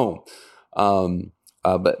a church home.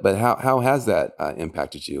 But how has that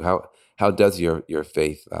impacted you? How does your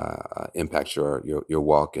faith impact your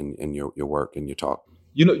walk and your work and your talk?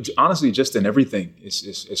 Honestly, just in everything.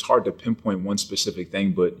 It's hard to pinpoint one specific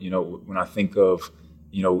thing, but when I think of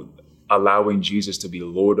allowing Jesus to be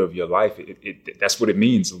Lord of your life, that's what it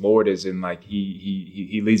means. Lord is in like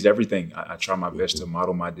he leads everything. I try my best to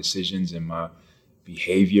model my decisions and my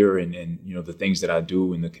behavior and the things that I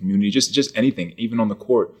do in the community, just anything, even on the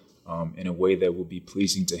court, in a way that will be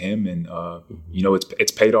pleasing to him. And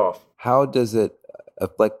it's paid off. How does it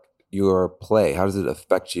affect your play? How does it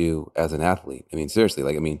affect you as an athlete? I mean, seriously,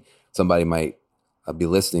 somebody might be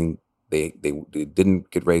listening. They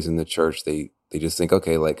didn't get raised in the church. They just think,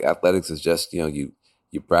 okay, like athletics is just, you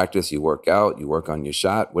practice, you work out, you work on your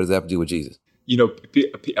shot. What does that have to do with Jesus?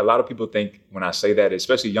 A lot of people think when I say that,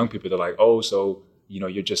 especially young people, they're like, oh, so,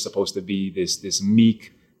 you're just supposed to be this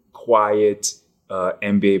meek, quiet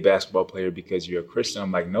NBA basketball player because you're a Christian.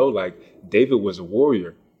 I'm like, no, like David was a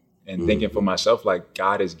warrior. And thinking for myself, like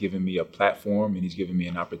God has given me a platform and he's given me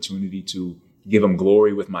an opportunity to give him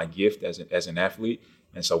glory with my gift as an athlete.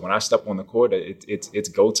 And so when I step on the court, it's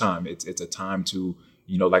go time. It's a time to,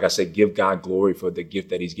 like I said, give God glory for the gift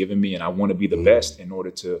that he's given me. And I want to be the best in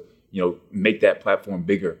order to, make that platform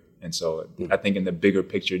bigger. And so I think in the bigger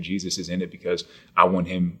picture, Jesus is in it because I want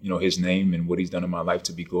him, his name and what he's done in my life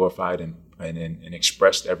to be glorified and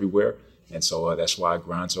expressed everywhere. And so that's why I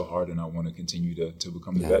grind so hard and I want to continue to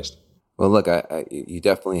become the best. Well, look, you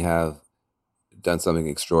definitely have done something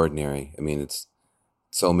extraordinary. I mean, it's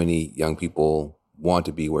so many young people want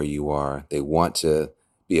to be where you are. They want to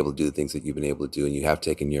be able to do the things that you've been able to do, and you have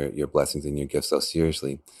taken your blessings and your gifts so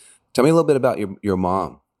seriously. Tell me a little bit about your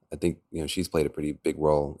mom. I think she's played a pretty big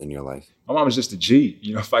role in your life. My mom is just a G.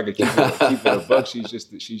 If I could keep it a buck, she's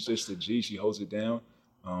just a G. She holds it down.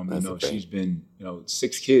 She's been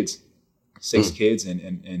 6 kids,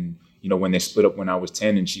 and when they split up when I was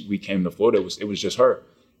 10 and we came to Florida, it was just her.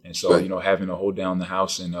 And so having to hold down the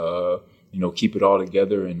house and keep it all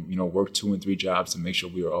together and work 2 and 3 jobs to make sure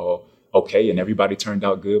we were all okay and everybody turned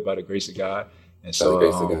out good by the grace of God. And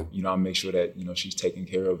so I make sure that she's taken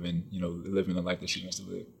care of and living the life that she wants to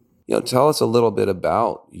live. Tell us a little bit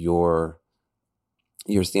about your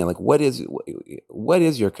stand. Like, what is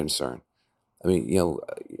your concern? I mean,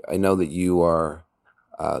 I know that you are,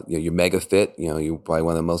 you're mega fit. You're probably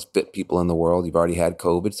one of the most fit people in the world. You've already had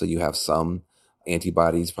COVID, so you have some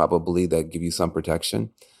antibodies probably that give you some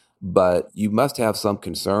protection. But you must have some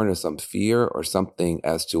concern or some fear or something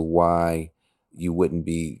as to why you wouldn't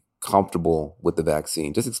be comfortable with the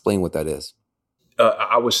vaccine. Just explain what that is.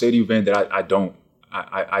 I would say to you, Van, that I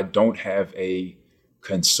don't have a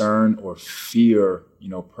concern or fear,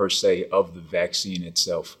 per se, of the vaccine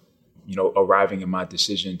itself. Arriving in my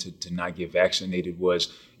decision to not get vaccinated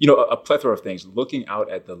was, a plethora of things. Looking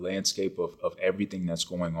out at the landscape of everything that's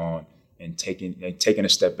going on and taking a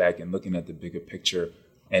step back and looking at the bigger picture.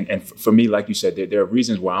 And for me, like you said, there are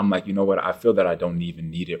reasons why I'm like, I feel that I don't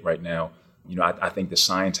even need it right now. I think the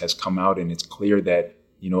science has come out and it's clear that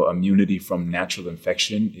immunity from natural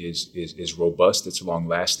infection is robust. It's long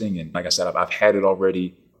lasting. And like I said, I've had it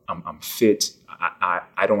already. I'm fit.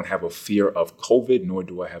 I don't have a fear of COVID, nor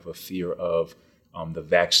do I have a fear of the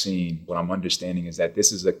vaccine. What I'm understanding is that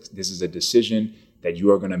this is a decision that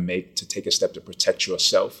you are going to make to take a step to protect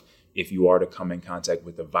yourself if you are to come in contact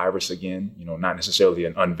with the virus again. Not necessarily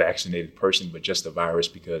an unvaccinated person, but just the virus,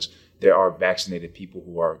 because there are vaccinated people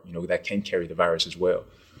who are, that can carry the virus as well.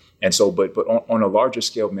 And so, but on a larger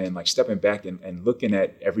scale, man, like stepping back and looking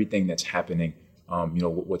at everything that's happening,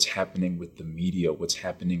 what's happening with the media, what's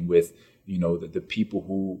happening with, the people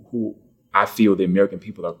who I feel the American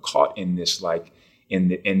people are caught in this, like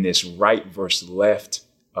in this right versus left,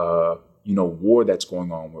 war that's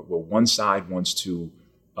going on where one side wants to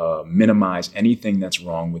minimize anything that's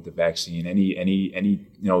wrong with the vaccine, any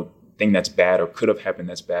thing that's bad or could have happened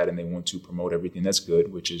that's bad, and they want to promote everything that's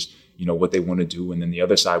good, which is what they want to do. And then the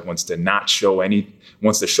other side wants to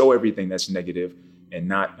show everything that's negative and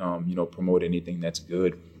not promote anything that's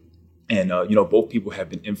good. And both people have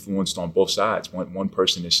been influenced on both sides. One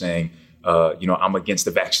person is saying I'm against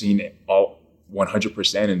the vaccine all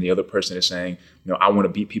 100%, and the other person is saying I want to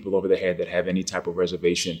beat people over the head that have any type of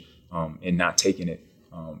reservation in not taking it.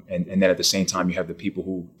 And then at the same time, you have the people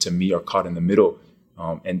who, to me, are caught in the middle.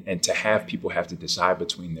 And to have people have to decide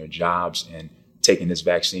between their jobs and taking this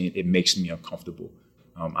vaccine, it makes me uncomfortable.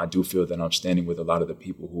 I do feel that I'm standing with a lot of the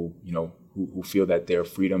people who feel that their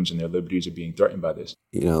freedoms and their liberties are being threatened by this.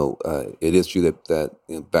 It is true that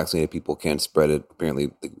vaccinated people can spread it.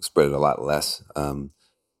 Apparently, they spread it a lot less.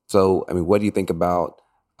 So, I mean, what do you think about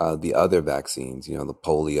the other vaccines? The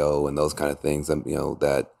polio and those kind of things.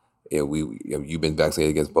 That. You've been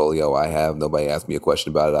vaccinated against polio. I have. Nobody asked me a question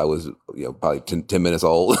about it. I was, probably 10 minutes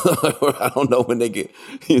old. I don't know when they get,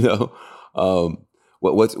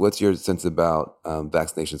 what's your sense about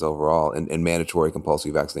vaccinations overall and mandatory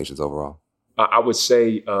compulsory vaccinations overall? I would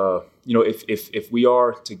say, if we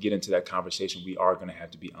are to get into that conversation, we are going to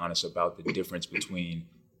have to be honest about the difference between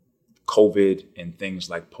COVID and things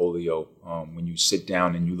like polio. When you sit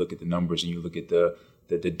down and you look at the numbers and you look at the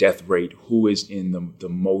death rate, who is in the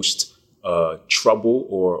most trouble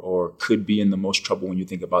or could be in the most trouble when you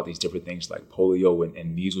think about these different things like polio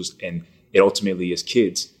and measles, and it ultimately is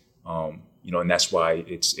kids. And that's why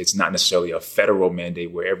it's not necessarily a federal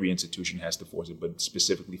mandate where every institution has to force it, but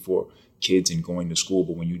specifically for kids and going to school.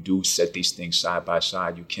 But when you do set these things side by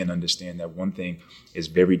side, you can understand that one thing is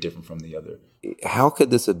very different from the other. How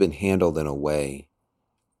could this have been handled in a way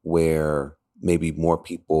where maybe more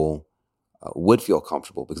people would feel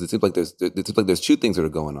comfortable? Because it seems like there's two things that are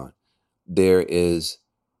going on. There is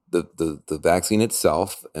the vaccine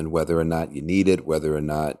itself and whether or not you need it, whether or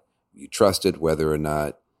not you trust it, whether or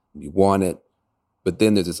not you want it. But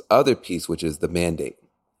then there's this other piece, which is the mandate.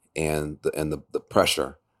 and the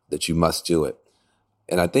pressure that you must do it.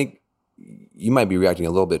 And I think you might be reacting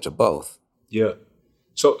a little bit to both. Yeah.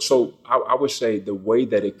 So I would say the way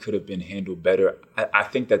that it could have been handled better, I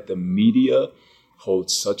think that the media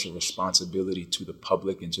holds such a responsibility to the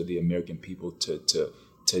public and to the American people to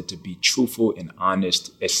be truthful and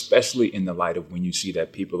honest, especially in the light of when you see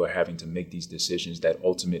that people are having to make these decisions that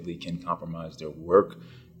ultimately can compromise their work,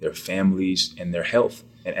 their families, and their health.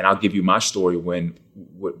 And I'll give you my story when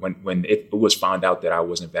it was found out that I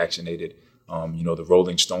wasn't vaccinated. The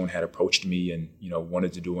Rolling Stone had approached me and,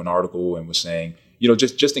 wanted to do an article and was saying,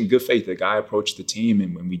 just in good faith, the guy approached the team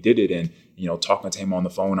and when we did it and, talking to him on the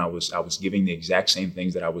phone, I was giving the exact same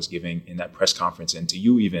things that I was giving in that press conference and to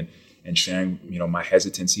you even, and sharing, my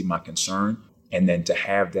hesitancy, my concern. And then to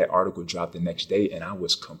have that article drop the next day and I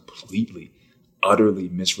was completely, utterly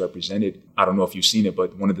misrepresented. I don't know if you've seen it,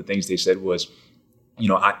 but one of the things they said was,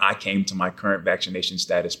 I came to my current vaccination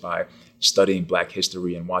status by studying Black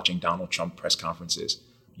history and watching Donald Trump press conferences,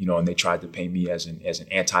 and they tried to paint me as an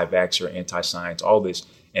anti-vaxxer, anti-science, all this.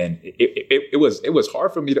 And it was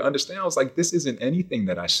hard for me to understand. I was like, this isn't anything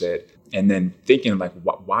that I said. And then thinking like,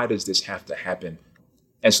 why does this have to happen?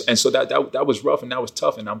 And so that was rough and that was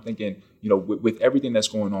tough. And I'm thinking, with everything that's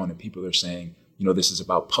going on and people are saying, this is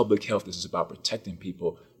about public health, this is about protecting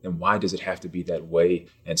people, then why does it have to be that way?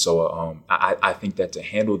 And so I think that to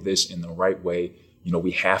handle this in the right way,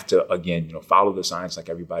 we have to, again, follow the science like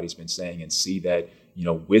everybody's been saying and see that,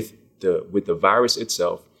 with the virus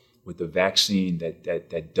itself, with the vaccine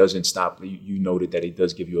that doesn't stop, you noted that it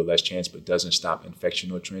does give you a less chance, but doesn't stop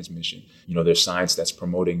infection or transmission. There's science that's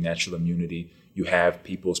promoting natural immunity. You have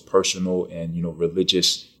people's personal and,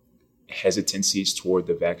 religious hesitancies toward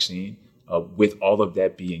the vaccine. With all of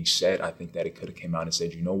that being said, I think that it could have came out and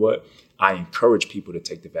said, you know what, I encourage people to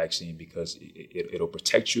take the vaccine because it'll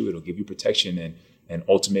protect you, it'll give you protection and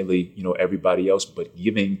ultimately, everybody else, but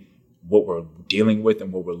giving what we're dealing with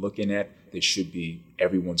and what we're looking at, this should be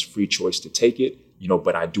everyone's free choice to take it,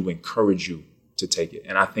 but I do encourage you to take it.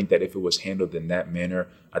 And I think that if it was handled in that manner,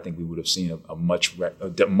 I think we would have seen a much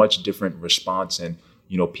different response and,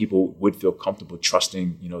 people would feel comfortable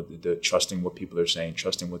trusting, trusting what people are saying,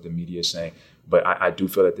 trusting what the media is saying. But I do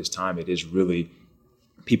feel at this time it is really,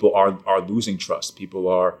 people are losing trust. People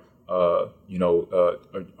are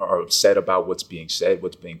upset about what's being said,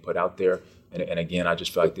 what's being put out there. And again, I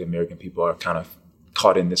just feel like the American people are kind of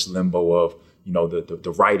caught in this limbo of,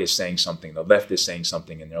 the right is saying something, the left is saying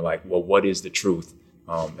something, and they're like, well, what is the truth?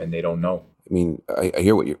 And they don't know. I mean, I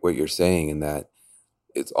hear what you're saying in that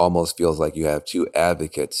it almost feels like you have two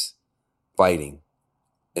advocates fighting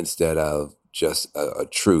instead of just a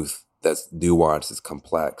truth that's nuanced, it's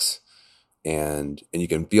complex, and you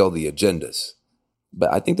can feel the agendas.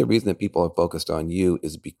 But I think the reason that people are focused on you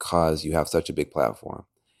is because you have such a big platform.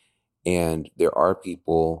 And there are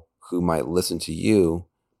people who might listen to you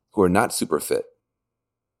who are not super fit.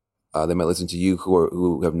 They might listen to you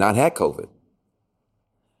who have not had COVID.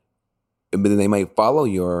 But then they might follow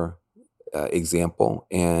your example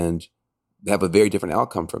and have a very different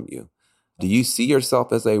outcome from you. Do you see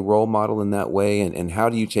yourself as a role model in that way? And how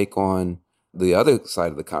do you take on the other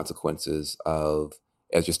side of the consequences of,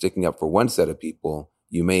 as you're sticking up for one set of people,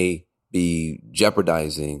 you may be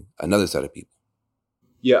jeopardizing another set of people?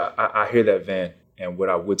 Yeah, I hear that, Van. And what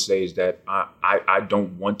I would say is that I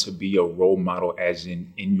don't want to be a role model as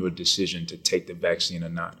in your decision to take the vaccine or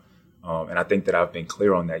not. And I think that I've been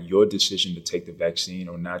clear on that. Your decision to take the vaccine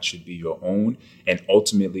or not should be your own. And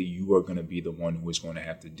ultimately, you are going to be the one who is going to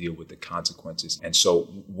have to deal with the consequences. And so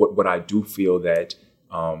what I do feel that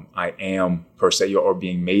I am, per se, or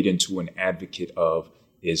being made into an advocate of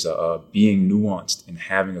is being nuanced and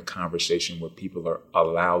having a conversation where people are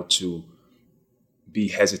allowed to be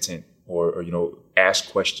hesitant or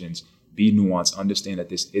ask questions, be nuanced, understand that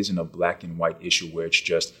this isn't a black and white issue where it's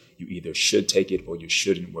just you either should take it or you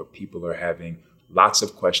shouldn't, where people are having lots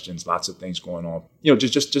of questions, lots of things going on,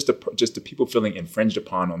 just the people feeling infringed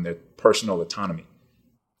upon on their personal autonomy.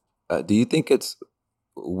 Do you think it's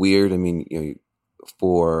weird? I mean,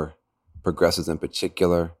 for progressives in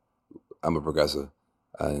particular, I'm a progressive.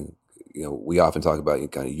 We often talk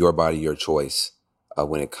about kind of your body, your choice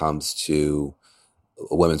when it comes to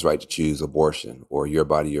a woman's right to choose abortion, or your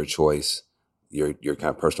body, your choice, your kind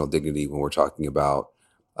of personal dignity when we're talking about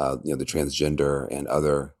the transgender and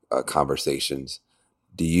other conversations.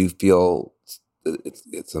 Do you feel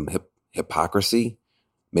it's some hypocrisy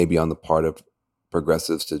maybe on the part of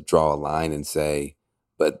progressives to draw a line and say,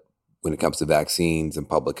 but when it comes to vaccines and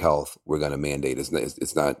public health, we're going to mandate.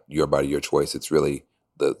 It's not your body, your choice. It's really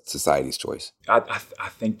the society's choice. I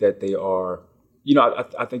think that they are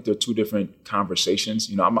I think there are two different conversations.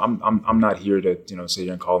 I'm not here to sit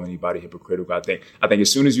here and call anybody hypocritical. I think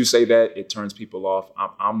as soon as you say that, it turns people off.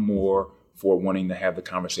 I'm more for wanting to have the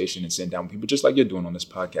conversation and sit down with people, just like you're doing on this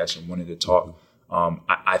podcast and wanting to talk.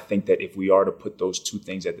 I think that if we are to put those two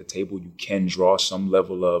things at the table, you can draw some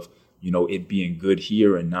level of it being good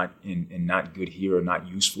here and not good here or not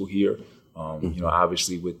useful here.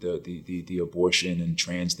 Obviously with the abortion and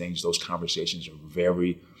trans things, those conversations are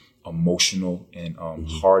very emotional and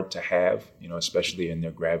hard to have, especially in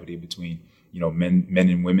their gravity between, men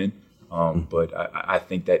and women. But I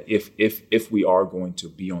think that if we are going to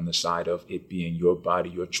be on the side of it being your body,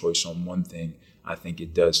 your choice on one thing, I think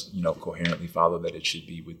it does, coherently follow that it should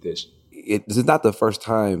be with this. This is not the first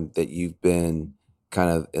time that you've been kind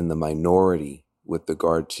of in the minority with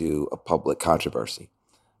regard to a public controversy.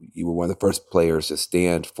 You were one of the first players to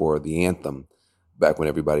stand for the anthem back when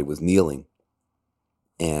everybody was kneeling.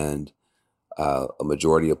 And a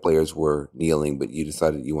majority of players were kneeling, but you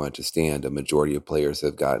decided you wanted to stand. A majority of players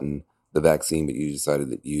have gotten the vaccine, but you decided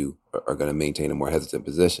that you are going to maintain a more hesitant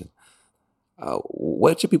position.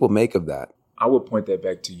 What should people make of that? I would point that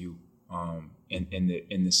back to you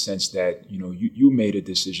in the sense that, you made a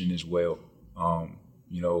decision as well,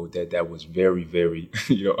 that was very, very,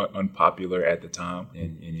 unpopular at the time.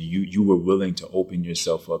 And you were willing to open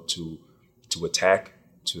yourself up to attack,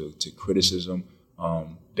 to criticism,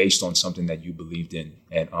 based on something that you believed in.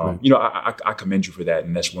 And, right. I commend you for that.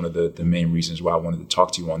 And that's one of the main reasons why I wanted to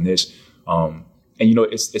talk to you on this. And,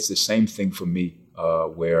 it's the same thing for me,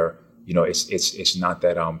 where, it's not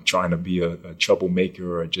that I'm trying to be a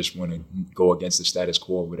troublemaker or just want to go against the status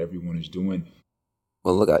quo of what everyone is doing.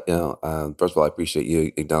 Well, look, first of all, I appreciate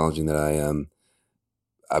you acknowledging that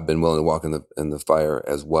I've been willing to walk in the fire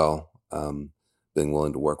as well. Been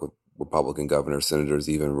willing to work with Republican governors, senators,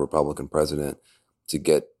 even Republican president to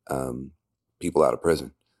get people out of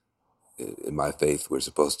prison. In my faith, we're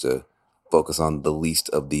supposed to focus on the least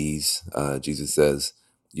of these. Jesus says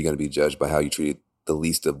you're going to be judged by how you treat the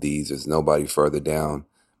least of these. There's nobody further down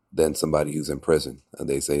than somebody who's in prison. And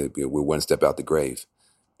they say we're one step out the grave.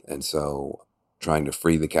 And so trying to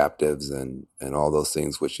free the captives and all those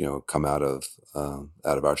things which, come out of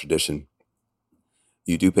our tradition,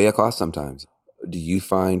 you do pay a cost sometimes. Do you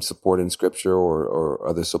find support in scripture or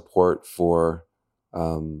other support for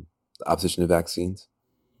opposition to vaccines?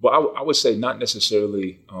 Well, I would say not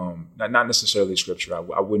necessarily scripture.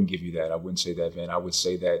 I wouldn't give you that. I wouldn't say that, Van. I would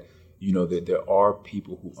say that, that there are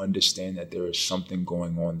people who understand that there is something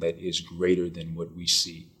going on that is greater than what we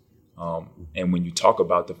see. And when you talk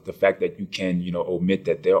about the fact that you can, omit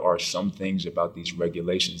that there are some things about these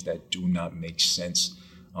regulations that do not make sense.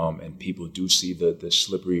 And people do see the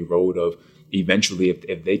slippery road of eventually,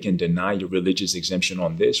 if they can deny your religious exemption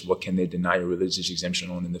on this, what can they deny your religious exemption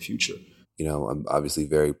on in the future? I'm obviously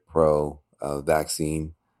very pro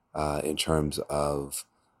vaccine in terms of,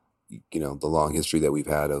 the long history that we've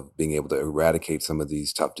had of being able to eradicate some of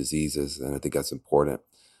these tough diseases. And I think that's important.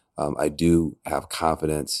 I do have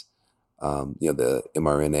confidence. The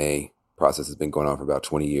mRNA process has been going on for about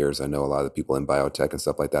 20 years. I know a lot of the people in biotech and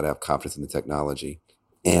stuff like that have confidence in the technology.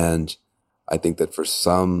 And I think that for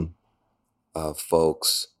some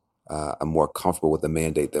folks, I'm more comfortable with the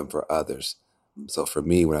mandate than for others. So for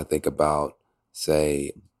me, when I think about,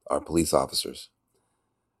 say, our police officers,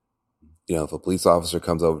 if a police officer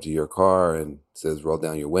comes over to your car and says, roll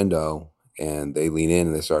down your window, and they lean in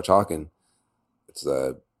and they start talking, it's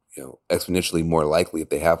exponentially more likely if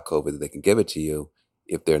they have COVID that they can give it to you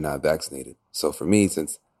if they're not vaccinated. So for me,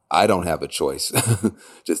 since I don't have a choice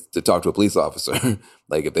just to talk to a police officer,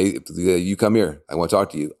 like if you come here, I want to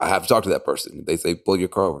talk to you, I have to talk to that person. If they say, pull your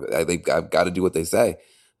car over, I've got to do what they say.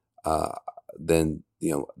 Then,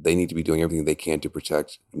 they need to be doing everything they can to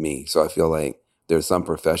protect me. So I feel like there's some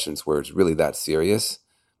professions where it's really that serious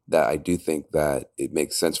that I do think that it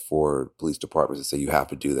makes sense for police departments to say, you have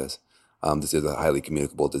to do this. This is a highly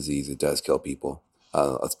communicable disease. It does kill people.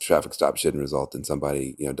 A traffic stop shouldn't result in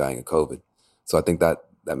somebody, dying of COVID. So I think that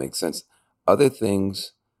makes sense. Other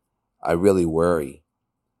things, I really worry.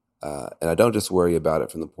 And I don't just worry about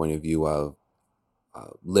it from the point of view of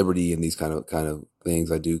liberty and these kind of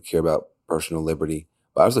things. I do care about personal liberty,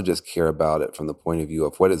 but I also just care about it from the point of view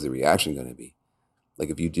of what is the reaction going to be? Like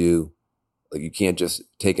if you do, like you can't just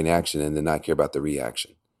take an action and then not care about the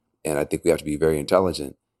reaction. And I think we have to be very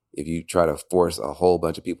intelligent. If you try to force a whole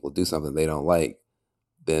bunch of people to do something they don't like,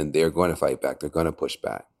 then they're going to fight back. They're going to push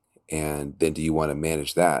back. And then do you want to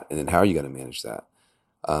manage that? And then how are you going to manage that?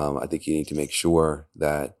 I think you need to make sure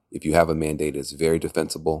that if you have a mandate, it's very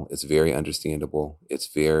defensible, it's very understandable, it's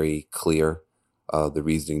very clear, the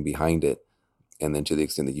reasoning behind it. And then to the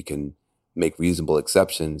extent that you can make reasonable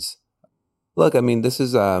exceptions. Look, I mean, this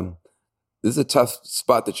is a tough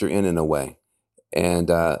spot that you're in a way, and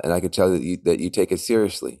I can tell that you take it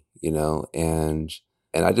seriously, and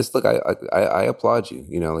I just look, I applaud you,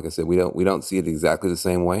 like I said, we don't see it exactly the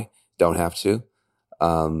same way, don't have to,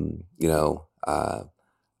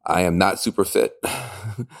 I am not super fit.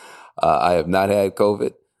 I have not had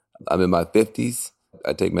COVID. I'm in my 50s.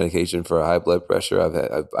 I take medication for high blood pressure.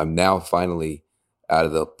 I'm now finally out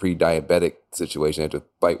of the pre-diabetic situation. I have to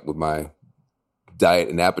fight with my diet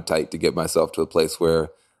and appetite to get myself to a place where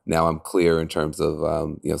now I'm clear in terms of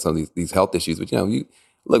some of these health issues. But you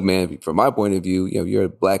look, man, from my point of view, you're a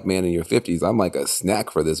black man in your 50s. I'm like a snack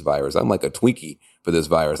for this virus. I'm like a Twinkie for this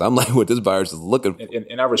virus. I'm like what this virus is looking for.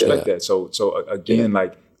 And I respect that. So again,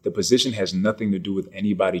 like the position has nothing to do with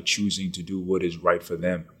anybody choosing to do what is right for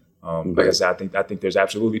them. Like I said, I think there's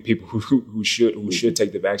absolutely people who should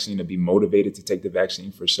take the vaccine and be motivated to take the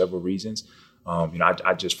vaccine for several reasons.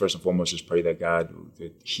 I just first and foremost just pray that God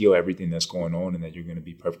would heal everything that's going on and that you're going to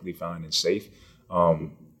be perfectly fine and safe.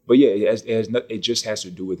 But yeah, it just has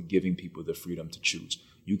to do with giving people the freedom to choose.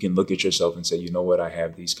 You can look at yourself and say, you know what, I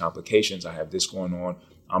have these complications, I have this going on.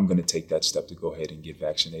 I'm going to take that step to go ahead and get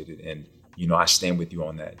vaccinated. And, I stand with you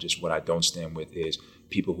on that. Just what I don't stand with is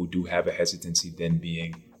people who do have a hesitancy then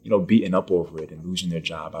being, beaten up over it and losing their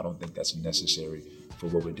job. I don't think that's necessary for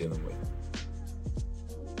what we're dealing with.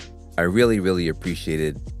 I really, really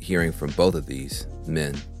appreciated hearing from both of these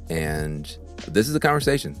men. And this is a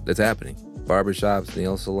conversation that's happening. Barbershops,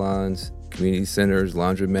 nail salons, community centers,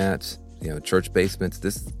 laundromats, church basements.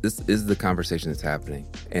 This is the conversation that's happening.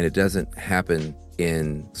 And it doesn't happen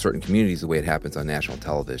in certain communities the way it happens on national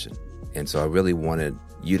television. And so I really wanted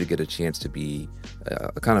you to get a chance to be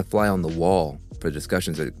a kind of fly on the wall for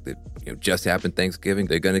discussions that just happened Thanksgiving.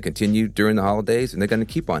 They're going to continue during the holidays, and they're going to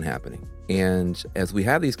keep on happening. And as we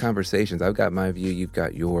have these conversations, I've got my view, you've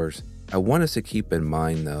got yours. I want us to keep in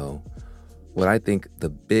mind, though, what I think the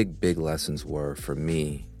big, big lessons were for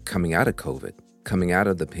me coming out of COVID, coming out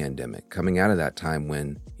of the pandemic, coming out of that time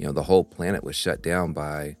when, the whole planet was shut down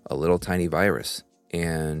by a little tiny virus.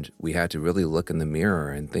 And we had to really look in the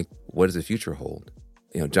mirror and think, what does the future hold?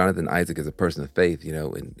 Jonathan Isaac is a person of faith,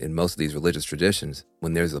 in most of these religious traditions,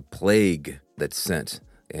 when there's a plague that's sent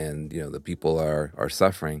and, the people are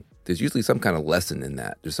suffering, there's usually some kind of lesson in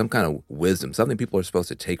that. There's some kind of wisdom, something people are supposed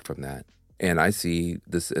to take from that. And I see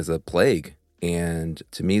this as a plague. And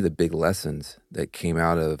to me, the big lessons that came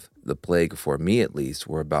out of the plague, for me at least,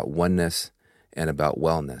 were about oneness and about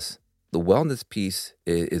wellness. The wellness piece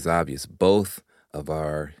is obvious. Both of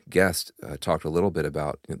our guests talked a little bit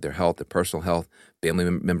about their health, their personal health, family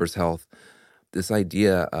members' health. This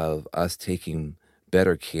idea of us taking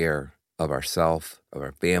better care of ourselves, of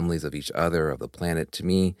our families, of each other, of the planet, to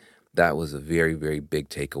me, that was a very, very big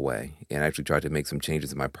takeaway. And I actually tried to make some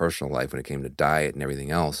changes in my personal life when it came to diet and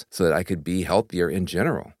everything else so that I could be healthier in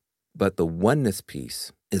general. But the oneness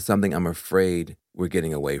piece is something I'm afraid we're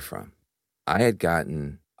getting away from. I had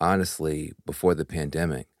gotten, honestly, before the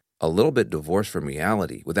pandemic, a little bit divorced from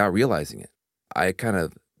reality without realizing it. I had kind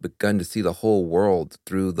of begun to see the whole world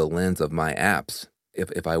through the lens of my apps.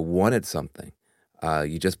 If I wanted something,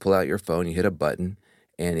 you just pull out your phone, you hit a button,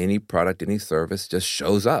 and any product, any service just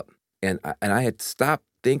shows up. And I had stopped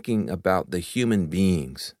thinking about the human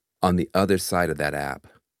beings on the other side of that app.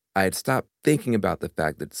 I had stopped thinking about the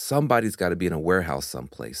fact that somebody's got to be in a warehouse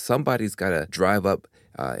someplace. Somebody's got to drive up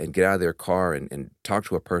and get out of their car and talk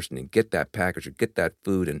to a person and get that package or get that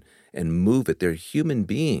food and move it. They're human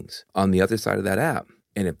beings on the other side of that app.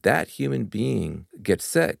 And if that human being gets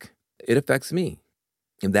sick, it affects me.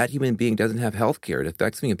 If that human being doesn't have health care, it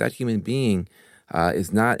affects me. If that human being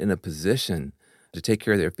is not in a position to take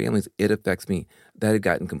care of their families, it affects me. That had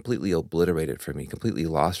gotten completely obliterated for me, completely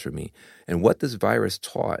lost for me. And what this virus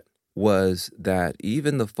taught was that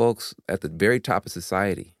even the folks at the very top of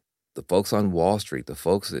society, the folks on Wall Street, the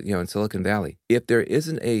folks in Silicon Valley, if there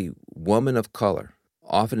isn't a woman of color,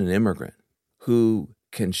 often an immigrant, who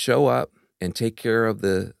can show up and take care of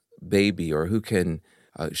the baby, or who can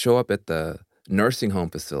show up at the nursing home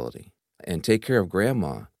facility and take care of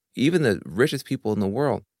grandma, even the richest people in the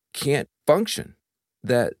world can't function.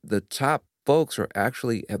 That the top folks are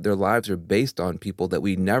actually, their lives are based on people that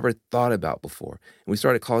we never thought about before. And we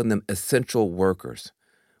started calling them essential workers.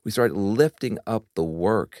 We started lifting up the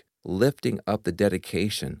work, lifting up the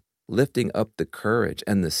dedication, lifting up the courage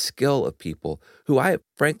and the skill of people who I have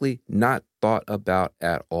frankly not thought about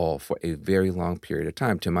at all for a very long period of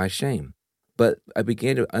time, to my shame. But I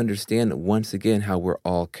began to understand once again how we're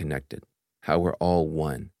all connected, how we're all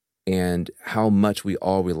one, and how much we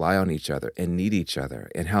all rely on each other and need each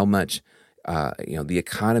other, and how much The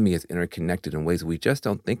economy is interconnected in ways we just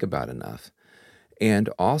don't think about enough. And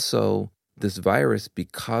also, this virus,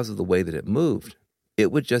 because of the way that it moved,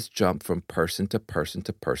 it would just jump from person to person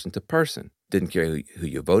to person to person. Didn't care who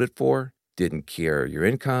you voted for, didn't care your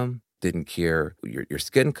income, didn't care your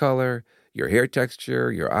skin color, your hair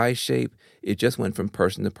texture, your eye shape. It just went from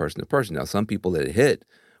person to person to person. Now, some people that it hit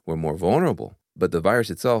were more vulnerable, but the virus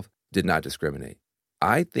itself did not discriminate.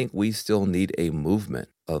 I think we still need a movement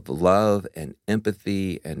of love and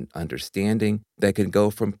empathy and understanding that can go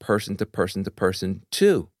from person to person to person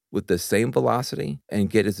too, with the same velocity, and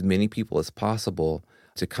get as many people as possible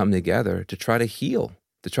to come together to try to heal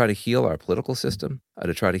our political system,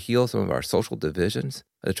 to try to heal some of our social divisions,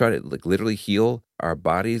 to try to literally heal our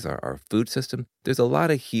bodies, our food system. There's a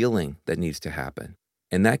lot of healing that needs to happen,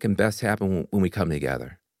 and that can best happen when we come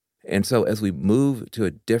together. And so as we move to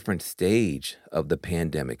a different stage of the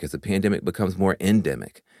pandemic, as the pandemic becomes more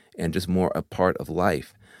endemic and just more a part of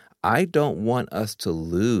life, I don't want us to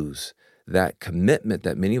lose that commitment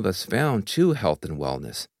that many of us found to health and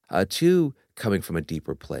wellness, to coming from a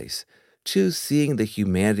deeper place, to seeing the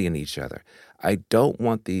humanity in each other. I don't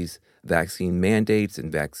want these vaccine mandates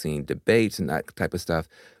and vaccine debates and that type of stuff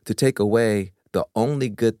to take away the only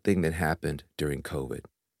good thing that happened during COVID,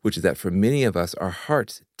 which is that for many of us, our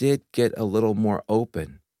hearts did get a little more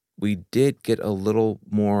open. We did get a little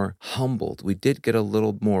more humbled. We did get a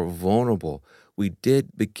little more vulnerable. We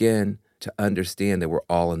did begin to understand that we're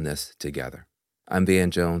all in this together. I'm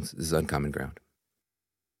Van Jones. This is Uncommon Ground.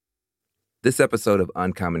 This episode of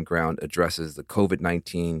Uncommon Ground addresses the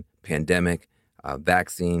COVID-19 pandemic,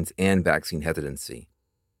 vaccines, and vaccine hesitancy.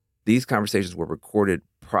 These conversations were recorded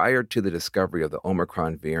prior to the discovery of the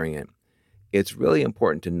Omicron variant. It's really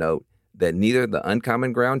important to note that neither the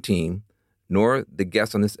Uncommon Ground team nor the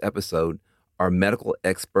guests on this episode are medical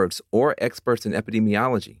experts or experts in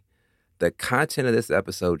epidemiology. The content of this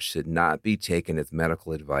episode should not be taken as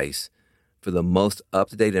medical advice. For the most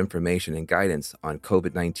up-to-date information and guidance on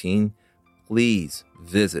COVID-19, please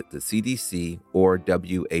visit the CDC or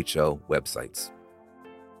WHO websites.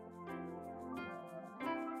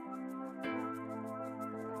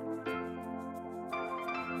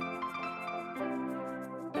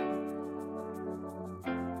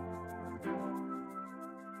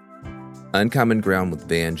 Uncommon Ground with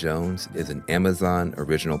Van Jones is an Amazon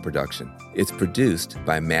original production. It's produced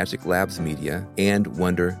by Magic Labs Media and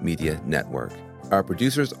Wonder Media Network. Our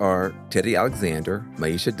producers are Teddy Alexander,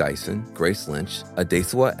 Maisha Dyson, Grace Lynch,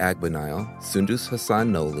 Adesua Agbanile, Sundus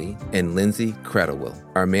Hassan Noli, and Lindsay Cradlewill.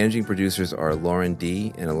 Our managing producers are Lauren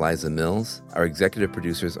D. and Eliza Mills. Our executive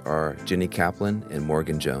producers are Jenny Kaplan and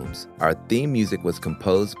Morgan Jones. Our theme music was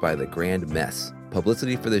composed by The Grand Mess.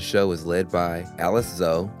 Publicity for this show is led by Alice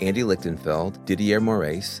Zoe, Andy Lichtenfeld, Didier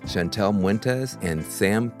Moraes, Chantel Muentes, and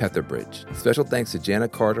Sam Petherbridge. Special thanks to Jana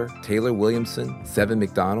Carter, Taylor Williamson, Seven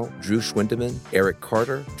McDonald, Drew Schwindeman, Eric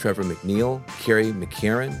Carter, Trevor McNeil, Carrie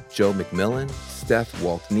McCarran, Joe McMillan, Steph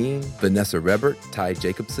Waltneen, Vanessa Rebert, Ty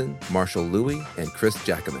Jacobson, Marshall Louie, and Chris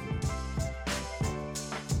Jackaman.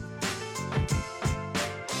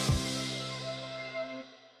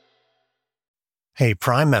 Hey,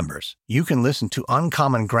 Prime members, you can listen to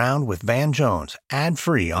Uncommon Ground with Van Jones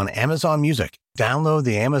ad-free on Amazon Music. Download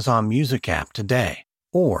the Amazon Music app today.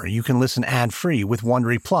 Or you can listen ad-free with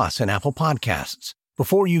Wondery Plus and Apple Podcasts.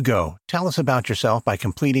 Before you go, tell us about yourself by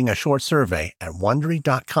completing a short survey at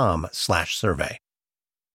Wondery.com/survey.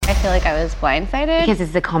 I feel like I was blindsided because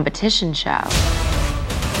it's a competition show.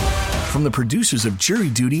 From the producers of Jury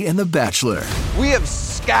Duty and The Bachelor. We have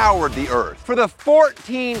scoured the earth for the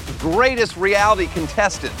 14 greatest reality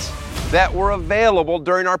contestants that were available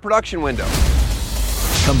during our production window.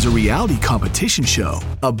 Comes a reality competition show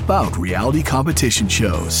about reality competition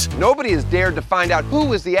shows. Nobody has dared to find out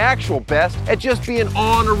who is the actual best at just being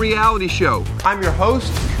on a reality show. I'm your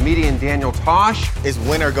host, comedian Daniel Tosh. It's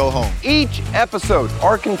win or go home. Each episode,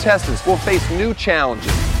 our contestants will face new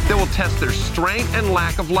challenges that will test their strength and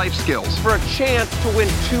lack of life skills for a chance to win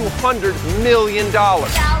 $200 million.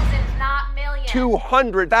 Thousands, not millions.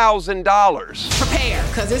 $200,000. Prepare,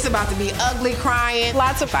 because it's about to be ugly, crying,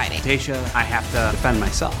 lots of fighting. Tasha, I have to defend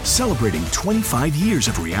myself. Celebrating 25 years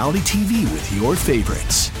of reality TV with your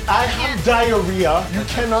favorites. I have diarrhea. You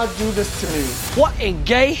cannot do this to me. What in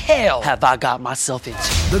gay hell have I got myself into?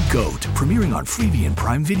 The GOAT, premiering on Freevee and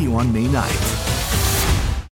Prime Video on May 9th.